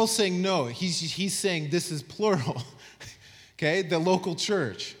 And Paul's saying no, he's saying this is plural. Okay, the local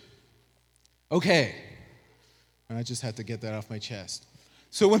church. Okay, I just had to get that off my chest.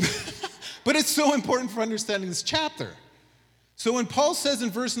 But it's so important for understanding this chapter. So when Paul says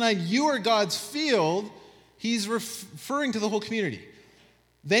in verse 9, you are God's field, he's referring to the whole community.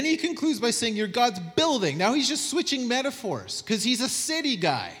 Then he concludes by saying, you're God's building. Now he's just switching metaphors because he's a city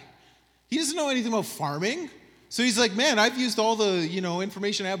guy. He doesn't know anything about farming. So he's like, man, I've used all the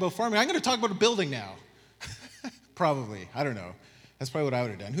information I have about farming. I'm going to talk about a building now. Probably. I don't know. That's probably what I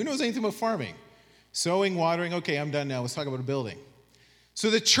would have done. Who knows anything about farming? Sowing, watering. Okay, I'm done now. Let's talk about a building.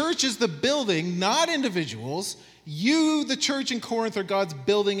 So the church is the building, not individuals. You, the church in Corinth, are God's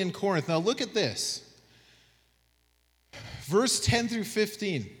building in Corinth. Now look at this. Verse 10 through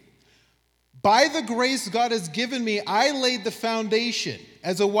 15. By the grace God has given me, I laid the foundation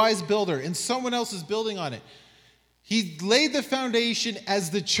as a wise builder, and someone else is building on it. He laid the foundation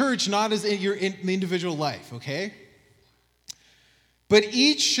as the church, not as in your individual life, okay? But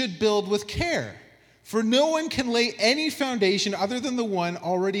each should build with care. For no one can lay any foundation other than the one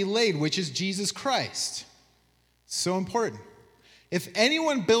already laid, which is Jesus Christ. So important. If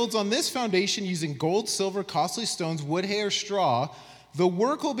anyone builds on this foundation using gold, silver, costly stones, wood, hay, or straw, the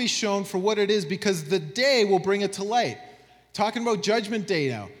work will be shown for what it is because the day will bring it to light. Talking about Judgment Day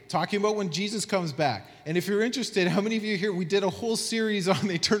now. Talking about when Jesus comes back. And if you're interested, how many of you here, we did a whole series on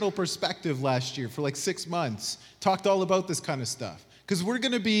the eternal perspective last year for like 6 months. Talked all about this kind of stuff. Because we're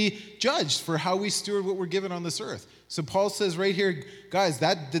going to be judged for how we steward what we're given on this earth. So Paul says right here, guys,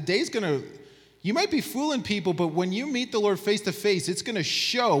 that the day's going to, you might be fooling people, but when you meet the Lord face to face, it's going to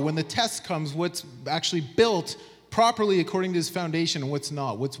show when the test comes what's actually built properly according to his foundation and what's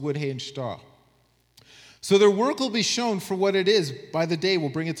not, what's wood, hay, and straw. So their work will be shown for what it is by the day will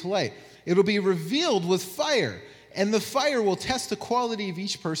bring it to light. It'll be revealed with fire, and the fire will test the quality of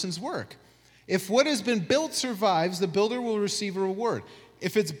each person's work. If what has been built survives, the builder will receive a reward.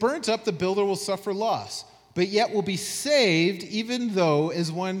 If it's burnt up, the builder will suffer loss, but yet will be saved, even though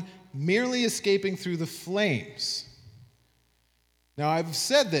as one merely escaping through the flames. Now, I've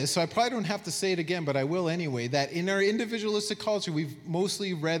said this, so I probably don't have to say it again, but I will anyway, that in our individualistic culture, we've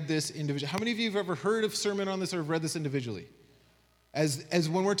mostly read this individually. How many of you have ever heard of sermon on this or have read this individually? As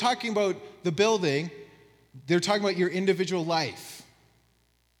when we're talking about the building, they're talking about your individual life.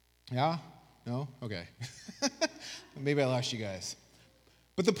 Yeah? No? Okay. Maybe I lost you guys.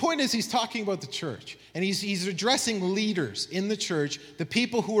 But the point is he's talking about the church. And he's addressing leaders in the church, the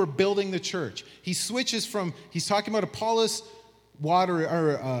people who are building the church. He switches from, he's talking about Apollos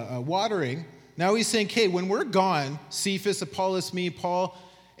watering. Now he's saying, okay, when we're gone, Cephas, Apollos, me, Paul,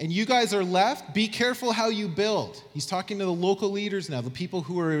 and you guys are left, be careful how you build. He's talking to the local leaders now, the people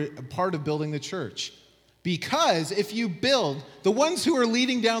who are a part of building the church. Because if you build, the ones who are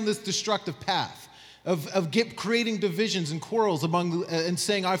leading down this destructive path of creating divisions and quarrels among and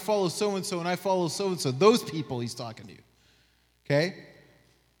saying, I follow so-and-so and I follow so-and-so, those people he's talking to. Okay?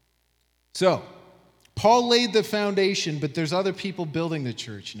 So, Paul laid the foundation, but there's other people building the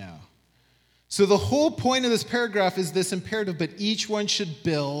church now. So the whole point of this paragraph is this imperative, but each one should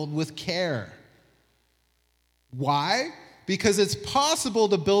build with care. Why? Because it's possible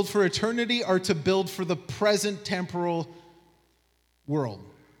to build for eternity or to build for the present temporal world.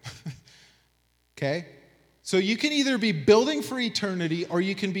 Okay? So you can either be building for eternity or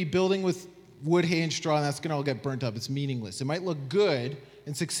you can be building with wood, hay, and straw, and that's going to all get burnt up. It's meaningless. It might look good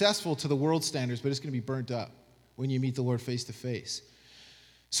and successful to the world standards, but it's going to be burnt up when you meet the Lord face to face.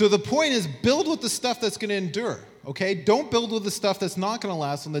 So the point is, build with the stuff that's going to endure, okay? Don't build with the stuff that's not going to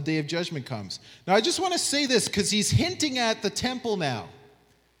last when the day of judgment comes. Now, I just want to say this because he's hinting at the temple now,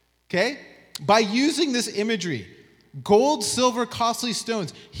 okay? By using this imagery, gold, silver, costly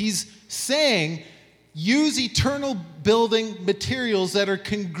stones, he's saying use eternal building materials that are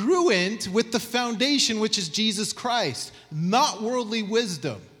congruent with the foundation, which is Jesus Christ, not worldly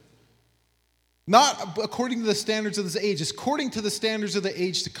wisdom. Not according to the standards of this age, it's according to the standards of the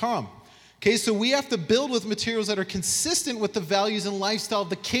age to come. Okay, so we have to build with materials that are consistent with the values and lifestyle of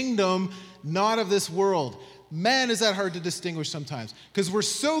the kingdom, not of this world. Man, is that hard to distinguish sometimes, because we're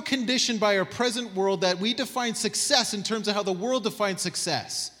so conditioned by our present world that we define success in terms of how the world defines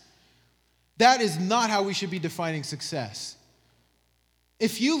success. That is not how we should be defining success.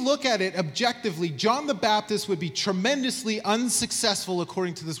 If you look at it objectively, John the Baptist would be tremendously unsuccessful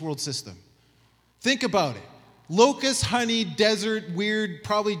according to this world system. Think about it. Locust, honey, desert, weird,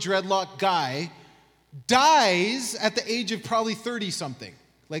 probably dreadlock guy dies at the age of probably 30-something,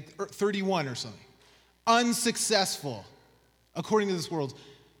 like 31 or something. Unsuccessful, according to this world.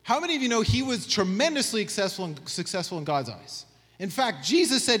 How many of you know he was tremendously successful in God's eyes? In fact,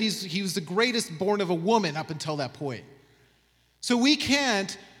 Jesus said he was the greatest born of a woman up until that point. So we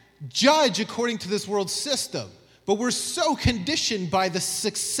can't judge according to this world system, but we're so conditioned by the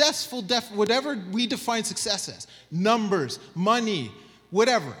successful, whatever we define success as, numbers, money,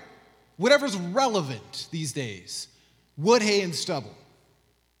 whatever's relevant these days. Wood, hay, and stubble.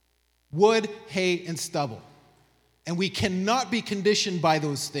 Wood, hay, and stubble. And we cannot be conditioned by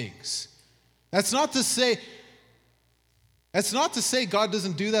those things. That's not to say God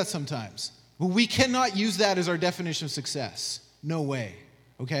doesn't do that sometimes. But we cannot use that as our definition of success. No way.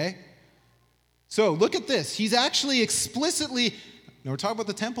 Okay? So look at this. He's actually explicitly, now we're talking about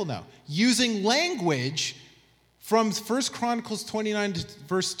the temple now, using language from 1 Chronicles 29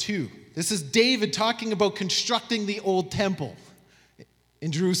 verse 2. This is David talking about constructing the old temple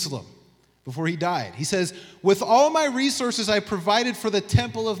in Jerusalem before he died. He says, "With all my resources I provided for the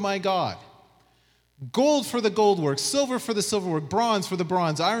temple of my God. Gold for the gold work, silver for the silver work, bronze for the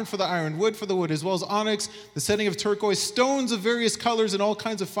bronze, iron for the iron, wood for the wood, as well as onyx, the setting of turquoise, stones of various colors, and all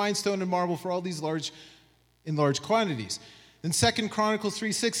kinds of fine stone and marble for all these in large quantities." In 2 Chronicles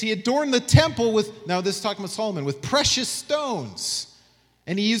 3:6, he adorned the temple with, now this is talking about Solomon, with precious stones.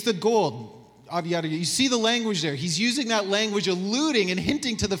 And he used the gold. You see the language there. He's using that language, alluding and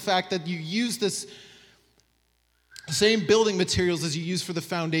hinting to the fact that you use this same building materials as you use for the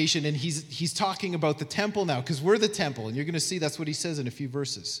foundation, and he's talking about the temple now, because we're the temple, and you're going to see that's what he says in a few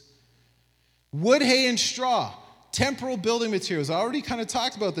verses. Wood, hay, and straw, temporal building materials. I already kind of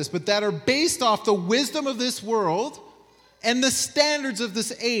talked about this, but that are based off the wisdom of this world and the standards of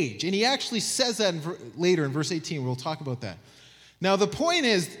this age. And he actually says that later in verse 18. We'll talk about that. Now, the point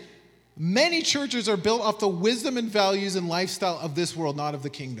is, many churches are built off the wisdom and values and lifestyle of this world, not of the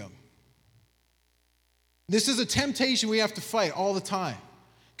kingdom. This is a temptation we have to fight all the time.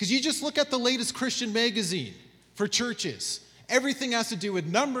 Because you just look at the latest Christian magazine for churches. Everything has to do with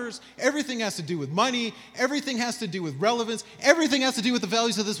numbers. Everything has to do with money. Everything has to do with relevance. Everything has to do with the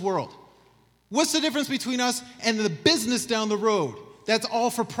values of this world. What's the difference between us and the business down the road? That's all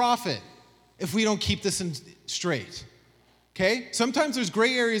for profit if we don't keep this straight. Okay? Sometimes there's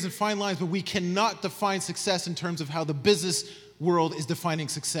gray areas and fine lines, but we cannot define success in terms of how the business world is defining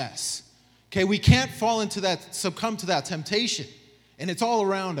success. Okay, we can't succumb to that temptation. And it's all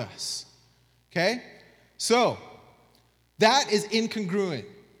around us. Okay? So, that is incongruent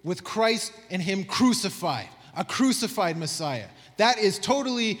with Christ and him crucified, a crucified Messiah. That is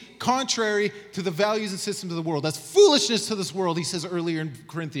totally contrary to the values and systems of the world. That's foolishness to this world, he says earlier in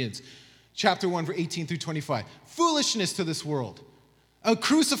Corinthians, chapter 1, verse 18 through 25. Foolishness to this world. A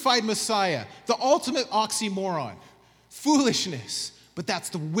crucified Messiah, the ultimate oxymoron. Foolishness. But that's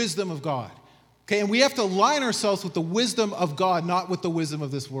the wisdom of God. Okay, and we have to align ourselves with the wisdom of God, not with the wisdom of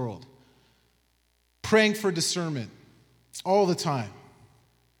this world. Praying for discernment all the time.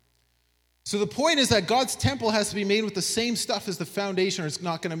 So the point is that God's temple has to be made with the same stuff as the foundation, or it's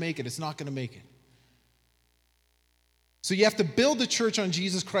not going to make it. It's not going to make it. So you have to build the church on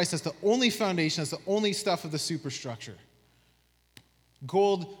Jesus Christ. That's the only foundation. That's the only stuff of the superstructure.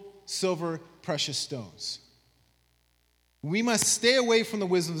 Gold, silver, precious stones. We must stay away from the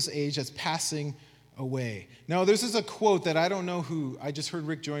wisdom of this age that's passing away. Now, this is a quote that I don't know who, I just heard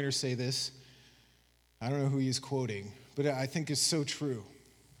Rick Joyner say this. I don't know who he's quoting, but I think it's so true.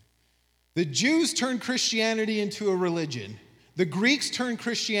 The Jews turned Christianity into a religion. The Greeks turned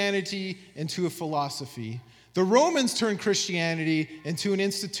Christianity into a philosophy. The Romans turned Christianity into an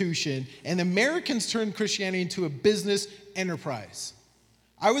institution. And the Americans turned Christianity into a business enterprise.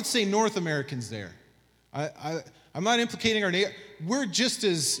 I would say North Americans there. I'm not implicating our neighbor. We're just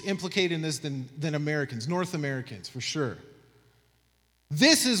as implicated in this than Americans, North Americans, for sure.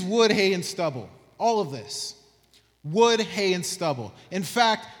 This is wood, hay, and stubble. All of this. Wood, hay, and stubble. In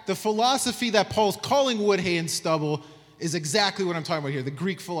fact, the philosophy that Paul's calling wood, hay, and stubble is exactly what I'm talking about here, the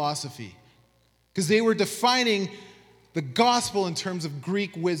Greek philosophy. Because they were defining the gospel in terms of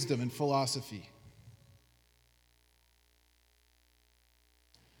Greek wisdom and philosophy.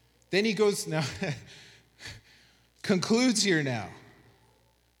 Then he goes now, concludes here now.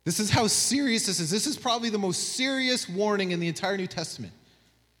 This is how serious this is. This is probably the most serious warning in the entire New Testament,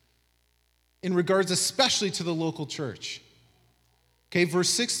 in regards especially to the local church. Okay, verse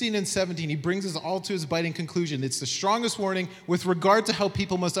 16 and 17, he brings us all to his biting conclusion. It's the strongest warning with regard to how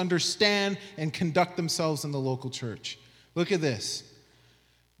people must understand and conduct themselves in the local church. Look at this.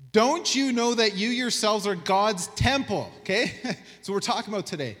 Don't you know that you yourselves are God's temple? Okay, so we're talking about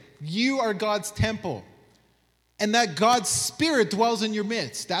today. You are God's temple. And that God's Spirit dwells in your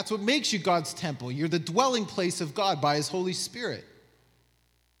midst. That's what makes you God's temple. You're the dwelling place of God by his Holy Spirit.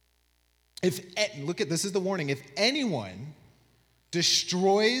 Look at this is the warning. If anyone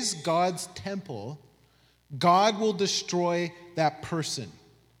destroys God's temple, God will destroy that person.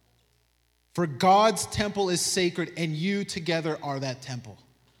 For God's temple is sacred, and you together are that temple.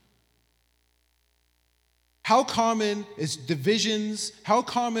 How common is divisions? How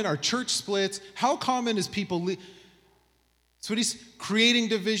common are church splits? How common is people... That's what he's creating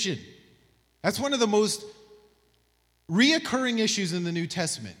division. That's one of the most reoccurring issues in the New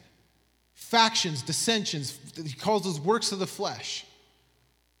Testament. Factions, dissensions, he calls those works of the flesh.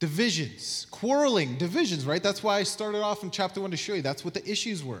 Divisions, quarreling, divisions, right? That's why I started off in chapter 1 to show you. That's what the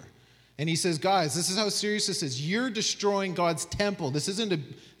issues were. And he says, guys, this is how serious this is. You're destroying God's temple. This isn't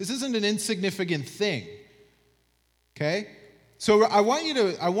an insignificant thing. Okay? So I want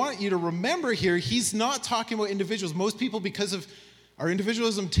you to remember here, he's not talking about individuals. Most people, because of our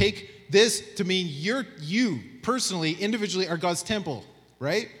individualism, take this to mean you personally, individually, are God's temple,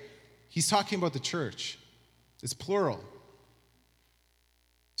 right? He's talking about the church. It's plural.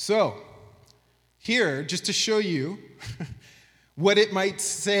 So, here, just to show you what it might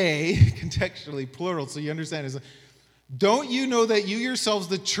say, contextually plural, so you understand, is, don't you know that you yourselves,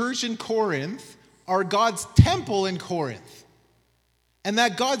 the church in Corinth, are God's temple in Corinth, and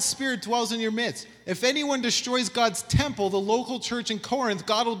that God's Spirit dwells in your midst? If anyone destroys God's temple, the local church in Corinth,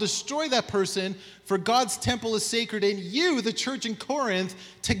 God will destroy that person, for God's temple is sacred, and you, the church in Corinth,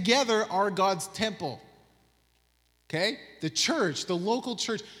 together are God's temple. Okay? The church, the local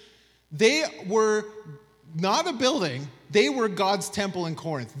church, they were not a building, they were God's temple in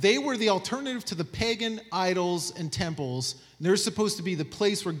Corinth. They were the alternative to the pagan idols and temples. They're supposed to be the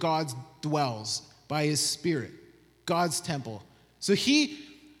place where God dwells by his Spirit, God's temple. So he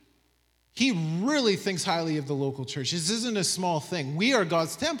really thinks highly of the local church. This isn't a small thing. We are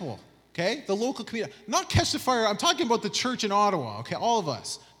God's temple, okay? The local community. Not Catch the Fire. I'm talking about the church in Ottawa, okay? All of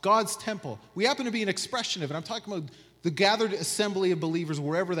us. God's temple. We happen to be an expression of it. I'm talking about the gathered assembly of believers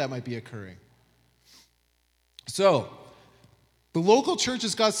wherever that might be occurring. So, the local church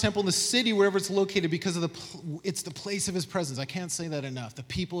is God's temple in the city wherever it's located because of it's the place of his presence. I can't say that enough. The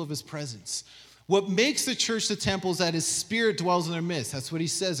people of his presence. What makes the church the temple is that his Spirit dwells in their midst. That's what he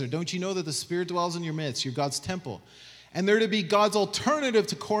says there. Don't you know that the Spirit dwells in your midst? You're God's temple. And they're to be God's alternative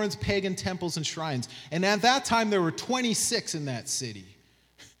to Corinth's pagan temples and shrines. And at that time, there were 26 in that city.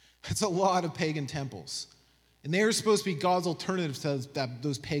 That's a lot of pagan temples. And they were supposed to be God's alternative to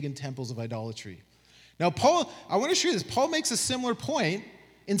those pagan temples of idolatry. Now, Paul, I want to show you this. Paul makes a similar point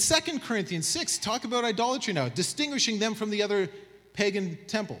in 2 Corinthians 6. Talk about idolatry now, distinguishing them from the other pagan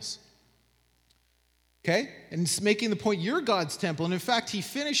temples. Okay? And it's making the point, you're God's temple. And in fact,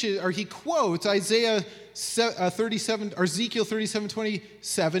 he quotes Isaiah 37, or Ezekiel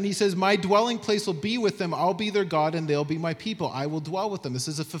 37:27. He says, my dwelling place will be with them. I'll be their God, and they'll be my people. I will dwell with them. This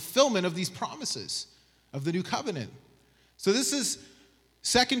is a fulfillment of these promises of the new covenant. So this is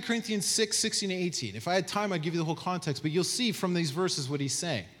 2 Corinthians 6, 16 to 18. If I had time, I'd give you the whole context, but you'll see from these verses what he's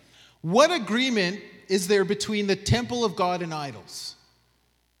saying. What agreement is there between the temple of God and idols?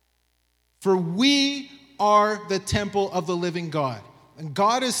 For we are the temple of the living God. And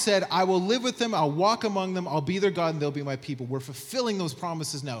God has said, I will live with them, I'll walk among them, I'll be their God, and they'll be my people. We're fulfilling those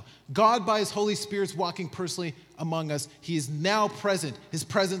promises now. God, by his Holy Spirit, is walking personally among us. He is now present. His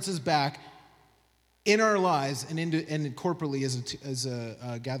presence is back in our lives and corporately as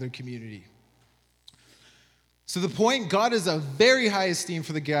a gathered community. So the point, God has a very high esteem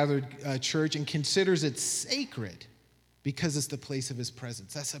for the gathered church and considers it sacred because it's the place of his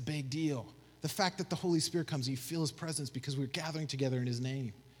presence. That's a big deal. The fact that the Holy Spirit comes, you feel his presence because we're gathering together in his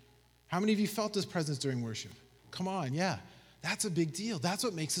name. How many of you felt his presence during worship? Come on, yeah. That's a big deal. That's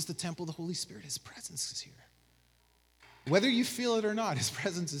what makes us the temple of the Holy Spirit. His presence is here. Whether you feel it or not, his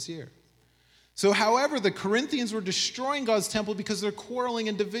presence is here. So, however, the Corinthians were destroying God's temple because they're quarreling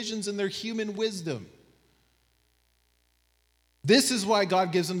and divisions in their human wisdom. This is why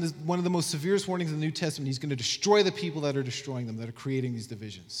God gives them one of the most severest warnings in the New Testament. He's going to destroy the people that are destroying them, that are creating these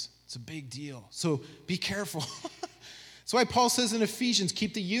divisions. It's a big deal. So be careful. That's why Paul says in Ephesians,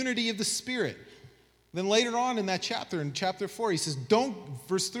 keep the unity of the Spirit. Then later on in that chapter, in chapter 4, he says,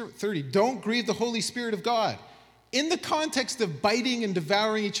 verse 30, don't grieve the Holy Spirit of God. In the context of biting and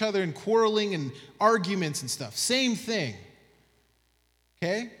devouring each other and quarreling and arguments and stuff. Same thing.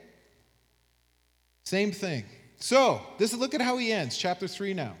 Okay? Same thing. So, look at how he ends, chapter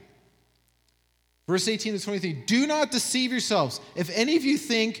 3 now. Verse 18 to 23, do not deceive yourselves. If any of you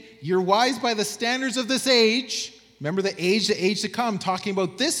think you're wise by the standards of this age, remember the age to come, talking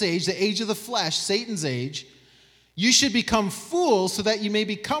about this age, the age of the flesh, Satan's age, you should become fools so that you may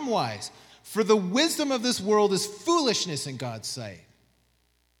become wise. For the wisdom of this world is foolishness in God's sight.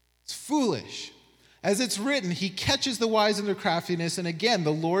 It's foolish. As it's written, he catches the wise in their craftiness, and again,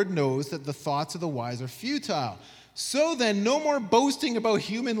 the Lord knows that the thoughts of the wise are futile. So then, no more boasting about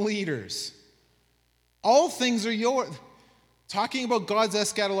human leaders. All things are yours. Talking about God's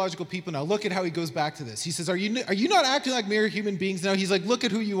eschatological people now, look at how he goes back to this. He says, are you not acting like mere human beings now? He's like, look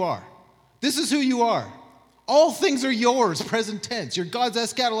at who you are. This is who you are. All things are yours, present tense. You're God's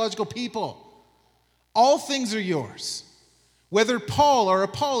eschatological people. All things are yours. Whether Paul or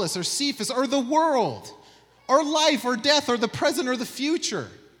Apollos or Cephas or the world or life or death or the present or the future,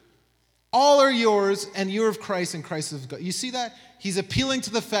 all are yours, and you're of Christ and Christ is of God. You see that? He's appealing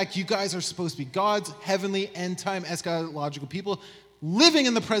to the fact you guys are supposed to be God's heavenly end-time eschatological people living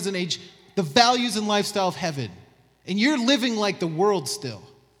in the present age, the values and lifestyle of heaven. And you're living like the world still.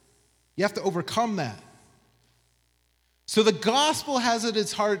 You have to overcome that. So the gospel has at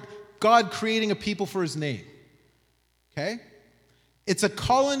its heart God creating a people for his name. Okay? It's a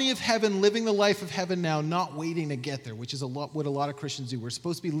colony of heaven living the life of heaven now, not waiting to get there, which is what a lot of Christians do. We're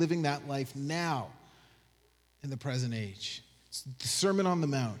supposed to be living that life now in the present age. It's the Sermon on the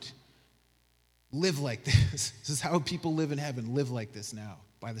Mount. Live like this. This is how people live in heaven. Live like this now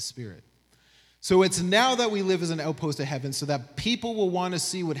by the Spirit. So it's now that we live as an outpost of heaven so that people will want to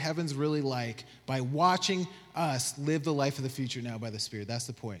see what heaven's really like by watching us live the life of the future now by the Spirit. That's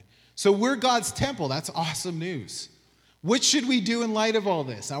the point. So we're God's temple. That's awesome news. What should we do in light of all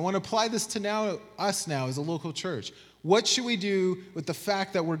this? I want to apply this to us now as a local church. What should we do with the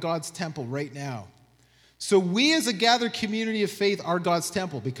fact that we're God's temple right now? So we as a gathered community of faith are God's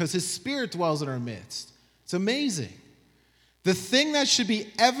temple because his Spirit dwells in our midst. It's amazing. The thing that should be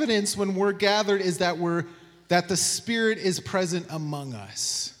evidence when we're gathered is that the Spirit is present among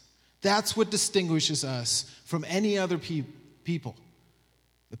us. That's what distinguishes us from any other people.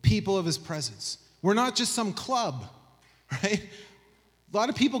 The people of his presence. We're not just some club. Right? A lot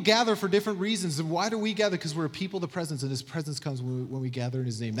of people gather for different reasons. And why do we gather? Because we're a people of the presence, and his presence comes when we gather in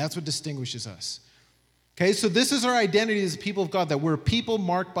his name. That's what distinguishes us. Okay, so this is our identity as people of God, that we're a people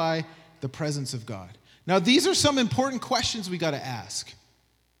marked by the presence of God. Now, these are some important questions we got to ask.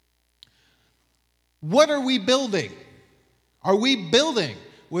 What are we building? Are we building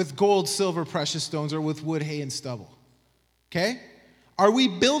with gold, silver, precious stones, or with wood, hay, and stubble? Okay? Are we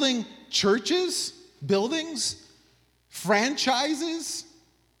building churches, buildings, franchises,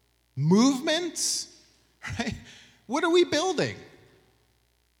 movements, right? What are we building?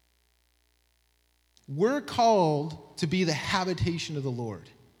 We're called to be the habitation of the Lord,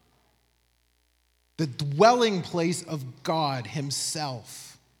 the dwelling place of God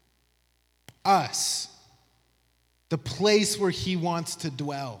himself, us, the place where he wants to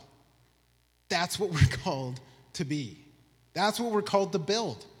dwell. That's what we're called to be. That's what we're called to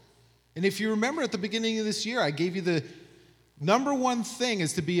build. And if you remember at the beginning of this year, I gave you the number one thing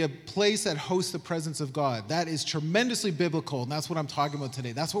is to be a place that hosts the presence of God. That is tremendously biblical, and that's what I'm talking about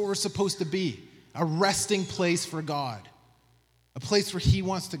today. That's what we're supposed to be, a resting place for God, a place where he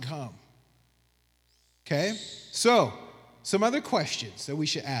wants to come. Okay? So, some other questions that we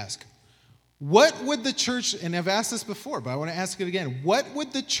should ask. What would the church, and I've asked this before, but I want to ask it again. What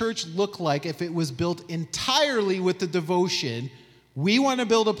would the church look like if it was built entirely with the devotion, we want to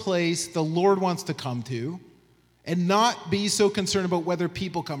build a place the Lord wants to come to, and not be so concerned about whether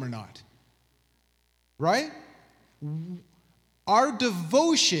people come or not? Right? Our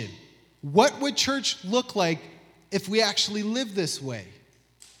devotion, what would church look like if we actually live this way?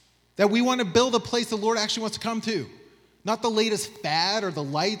 That we want to build a place the Lord actually wants to come to. Not the latest fad or the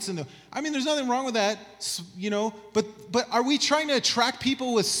lights and there's nothing wrong with that, but are we trying to attract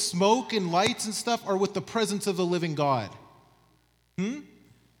people with smoke and lights and stuff, or with the presence of the living God?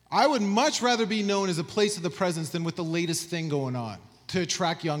 I would much rather be known as a place of the presence than with the latest thing going on. to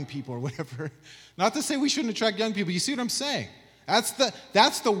attract young people or whatever. Not to say we shouldn't attract young people. You see what I'm saying?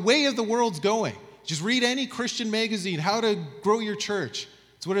 That's the way of the world's going. Just read any Christian magazine, How to Grow Your Church.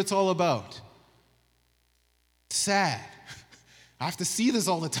 It's what it's all about. It's sad. I have to see this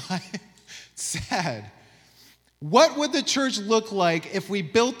all the time. It's sad. What would the church look like if we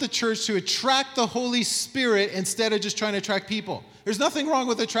built the church to attract the Holy Spirit instead of just trying to attract people? There's nothing wrong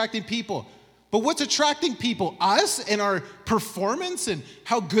with attracting people. But what's attracting people? Us and our performance and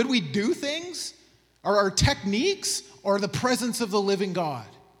how good we do things? Or our techniques? Or the presence of the living God?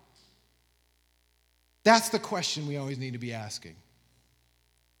 That's the question we always need to be asking.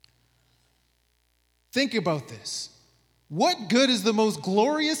 Think about this. What good is the most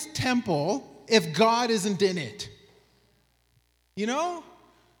glorious temple if God isn't in it? You know?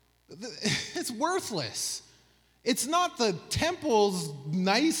 It's worthless. It's not the temple's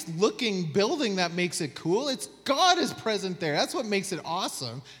nice looking building that makes it cool. It's God is present there. That's what makes it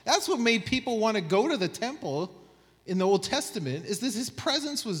awesome. That's what made people want to go to the temple in the Old Testament, is this his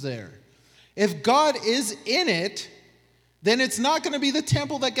presence was there. If God is in it, then it's not going to be the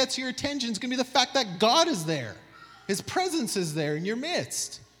temple that gets your attention. It's going to be the fact that God is there. His presence is there in your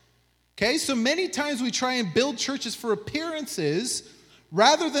midst. Okay, so many times we try and build churches for appearances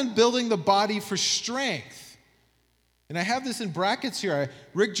rather than building the body for strength. And I have this in brackets here.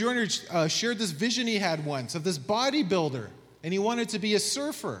 Rick Joyner shared this vision he had once of this bodybuilder, and he wanted to be a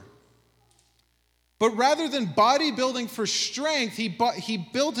surfer. But rather than bodybuilding for strength, he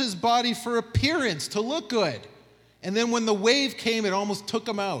built his body for appearance, to look good. And then when the wave came, it almost took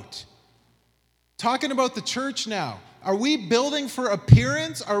him out. Talking about the church now. Are we building for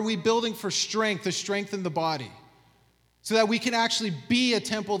appearance? Or are we building for strength, to strengthen the body? So that we can actually be a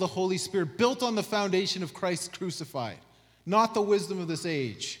temple of the Holy Spirit, built on the foundation of Christ crucified, not the wisdom of this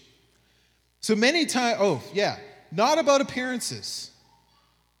age. So many times, not about appearances.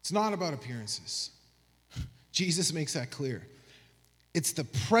 It's not about appearances. Jesus makes that clear. It's the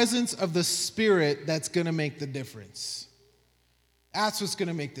presence of the Spirit that's going to make the difference. That's what's going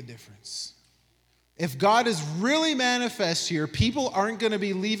to make the difference. If God is really manifest here, people aren't going to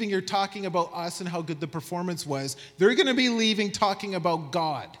be leaving here talking about us and how good the performance was. They're going to be leaving talking about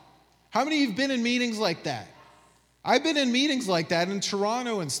God. How many of you have been in meetings like that? I've been in meetings like that in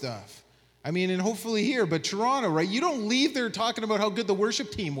Toronto and stuff. I mean, and hopefully here, but Toronto, right? You don't leave there talking about how good the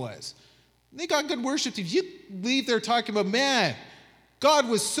worship team was. They got good worship teams. You leave there talking about, man, God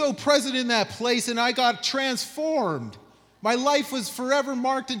was so present in that place and I got transformed. My life was forever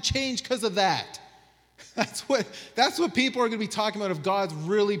marked and changed because of that. That's what people are going to be talking about if God's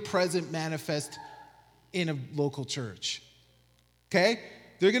really present, manifest in a local church. Okay?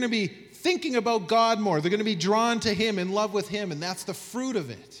 They're going to be thinking about God more. They're going to be drawn to Him, in love with Him, and that's the fruit of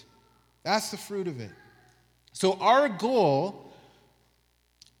it. That's the fruit of it. So our goal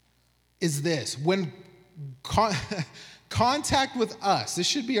is this. When contact with us, this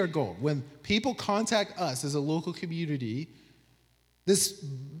should be our goal. When people contact us as a local community, this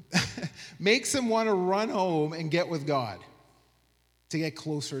makes them want to run home and get with God, to get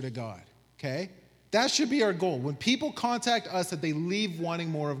closer to God, okay? That should be our goal. When people contact us, that they leave wanting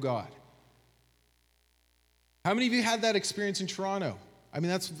more of God. How many of you had that experience in Toronto? I mean,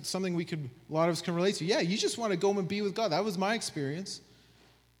 that's something a lot of us can relate to. Yeah, you just want to go and be with God. That was my experience.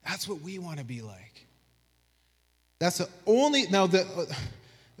 That's what we want to be like. That's the only, now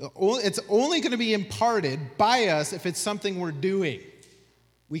it's only going to be imparted by us if it's something we're doing.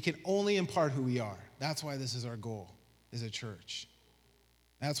 We can only impart who we are. That's why this is our goal as a church.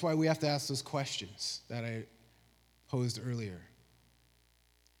 That's why we have to ask those questions that I posed earlier.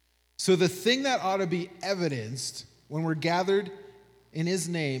 So the thing that ought to be evidenced when we're gathered in His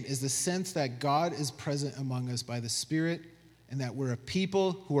name is the sense that God is present among us by the Spirit, and that we're a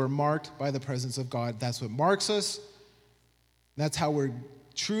people who are marked by the presence of God. That's what marks us. That's how we're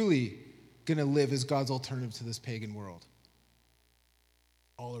truly going to live as God's alternative to this pagan world.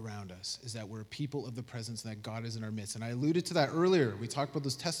 All around us is that we're a people of the presence and that God is in our midst. And I alluded to that earlier. We talked about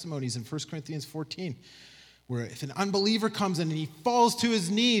those testimonies in 1 Corinthians 14, where if an unbeliever comes in and he falls to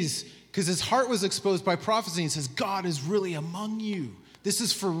his knees because his heart was exposed by prophecy and says, God is really among you. This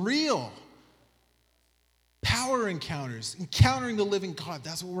is for real. Power encounters, encountering the living God.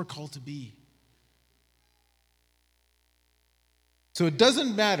 That's what we're called to be. So it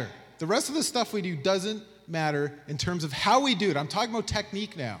doesn't matter. The rest of the stuff we do doesn't matter in terms of how we do it. I'm talking about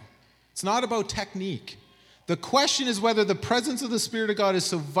technique now. It's not about technique. The question is whether the presence of the Spirit of God is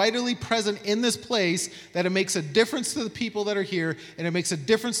so vitally present in this place that it makes a difference to the people that are here, and it makes a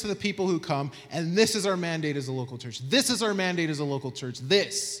difference to the people who come. And this is our mandate as a local church. This is our mandate as a local church.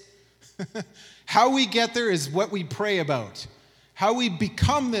 This. How we get there is what we pray about. How we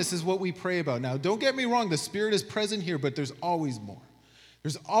become this is what we pray about. Now, don't get me wrong, the Spirit is present here, but there's always more.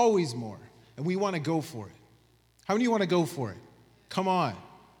 There's always more, and we want to go for it. How many of you want to go for it? Come on.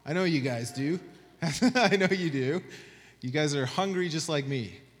 I know you guys do. I know you do. You guys are hungry just like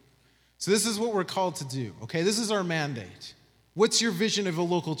me. So this is what we're called to do, okay? This is our mandate. What's your vision of a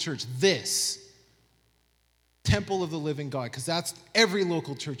local church? This. Temple of the living God, because that's every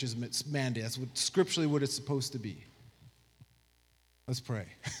local church's mandate. That's scripturally what it's supposed to be. Let's pray.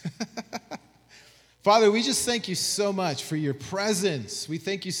 Father, we just thank you so much for your presence. We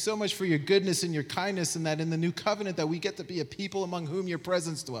thank you so much for your goodness and your kindness, and that in the new covenant that we get to be a people among whom your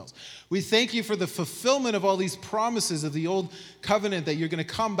presence dwells. We thank you for the fulfillment of all these promises of the old covenant, that you're going to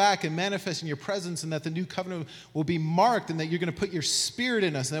come back and manifest in your presence, and that the new covenant will be marked, and that you're going to put your Spirit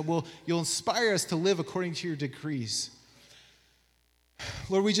in us, and that you'll inspire us to live according to your decrees.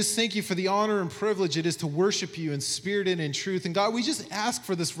 Lord, we just thank you for the honor and privilege it is to worship you in spirit and in truth. And God, we just ask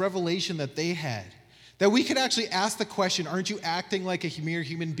for this revelation that they had. That we could actually ask the question, aren't you acting like a mere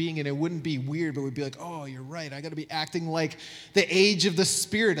human being? And it wouldn't be weird, but we'd be like, oh, you're right. I got to be acting like the age of the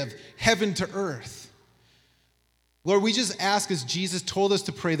Spirit, of heaven to earth. Lord, we just ask, as Jesus told us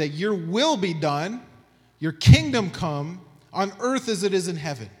to pray, that your will be done, your kingdom come on earth as it is in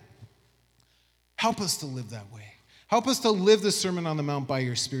heaven. Help us to live that way. Help us to live the Sermon on the Mount by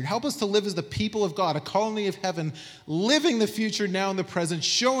your Spirit. Help us to live as the people of God, a colony of heaven, living the future now in the present,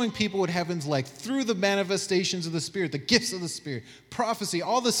 showing people what heaven's like through the manifestations of the Spirit, the gifts of the Spirit, prophecy,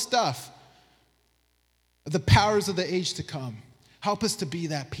 all the stuff, the powers of the age to come. Help us to be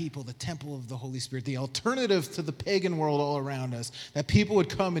that people, the temple of the Holy Spirit, the alternative to the pagan world all around us, that people would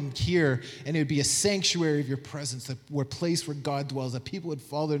come and hear, and it would be a sanctuary of your presence, a place where God dwells, that people would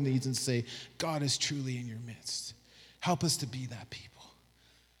fall their knees and say, God is truly in your midst. Help us to be that people.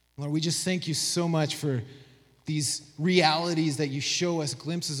 Lord, we just thank you so much for these realities that you show us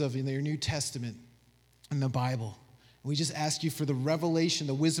glimpses of in your New Testament in the Bible. We just ask you for the revelation,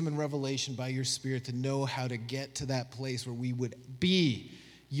 the wisdom and revelation by your Spirit to know how to get to that place where we would be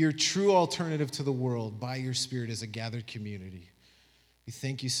your true alternative to the world by your Spirit as a gathered community. We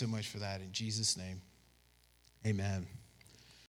thank you so much for that. In Jesus' name, amen.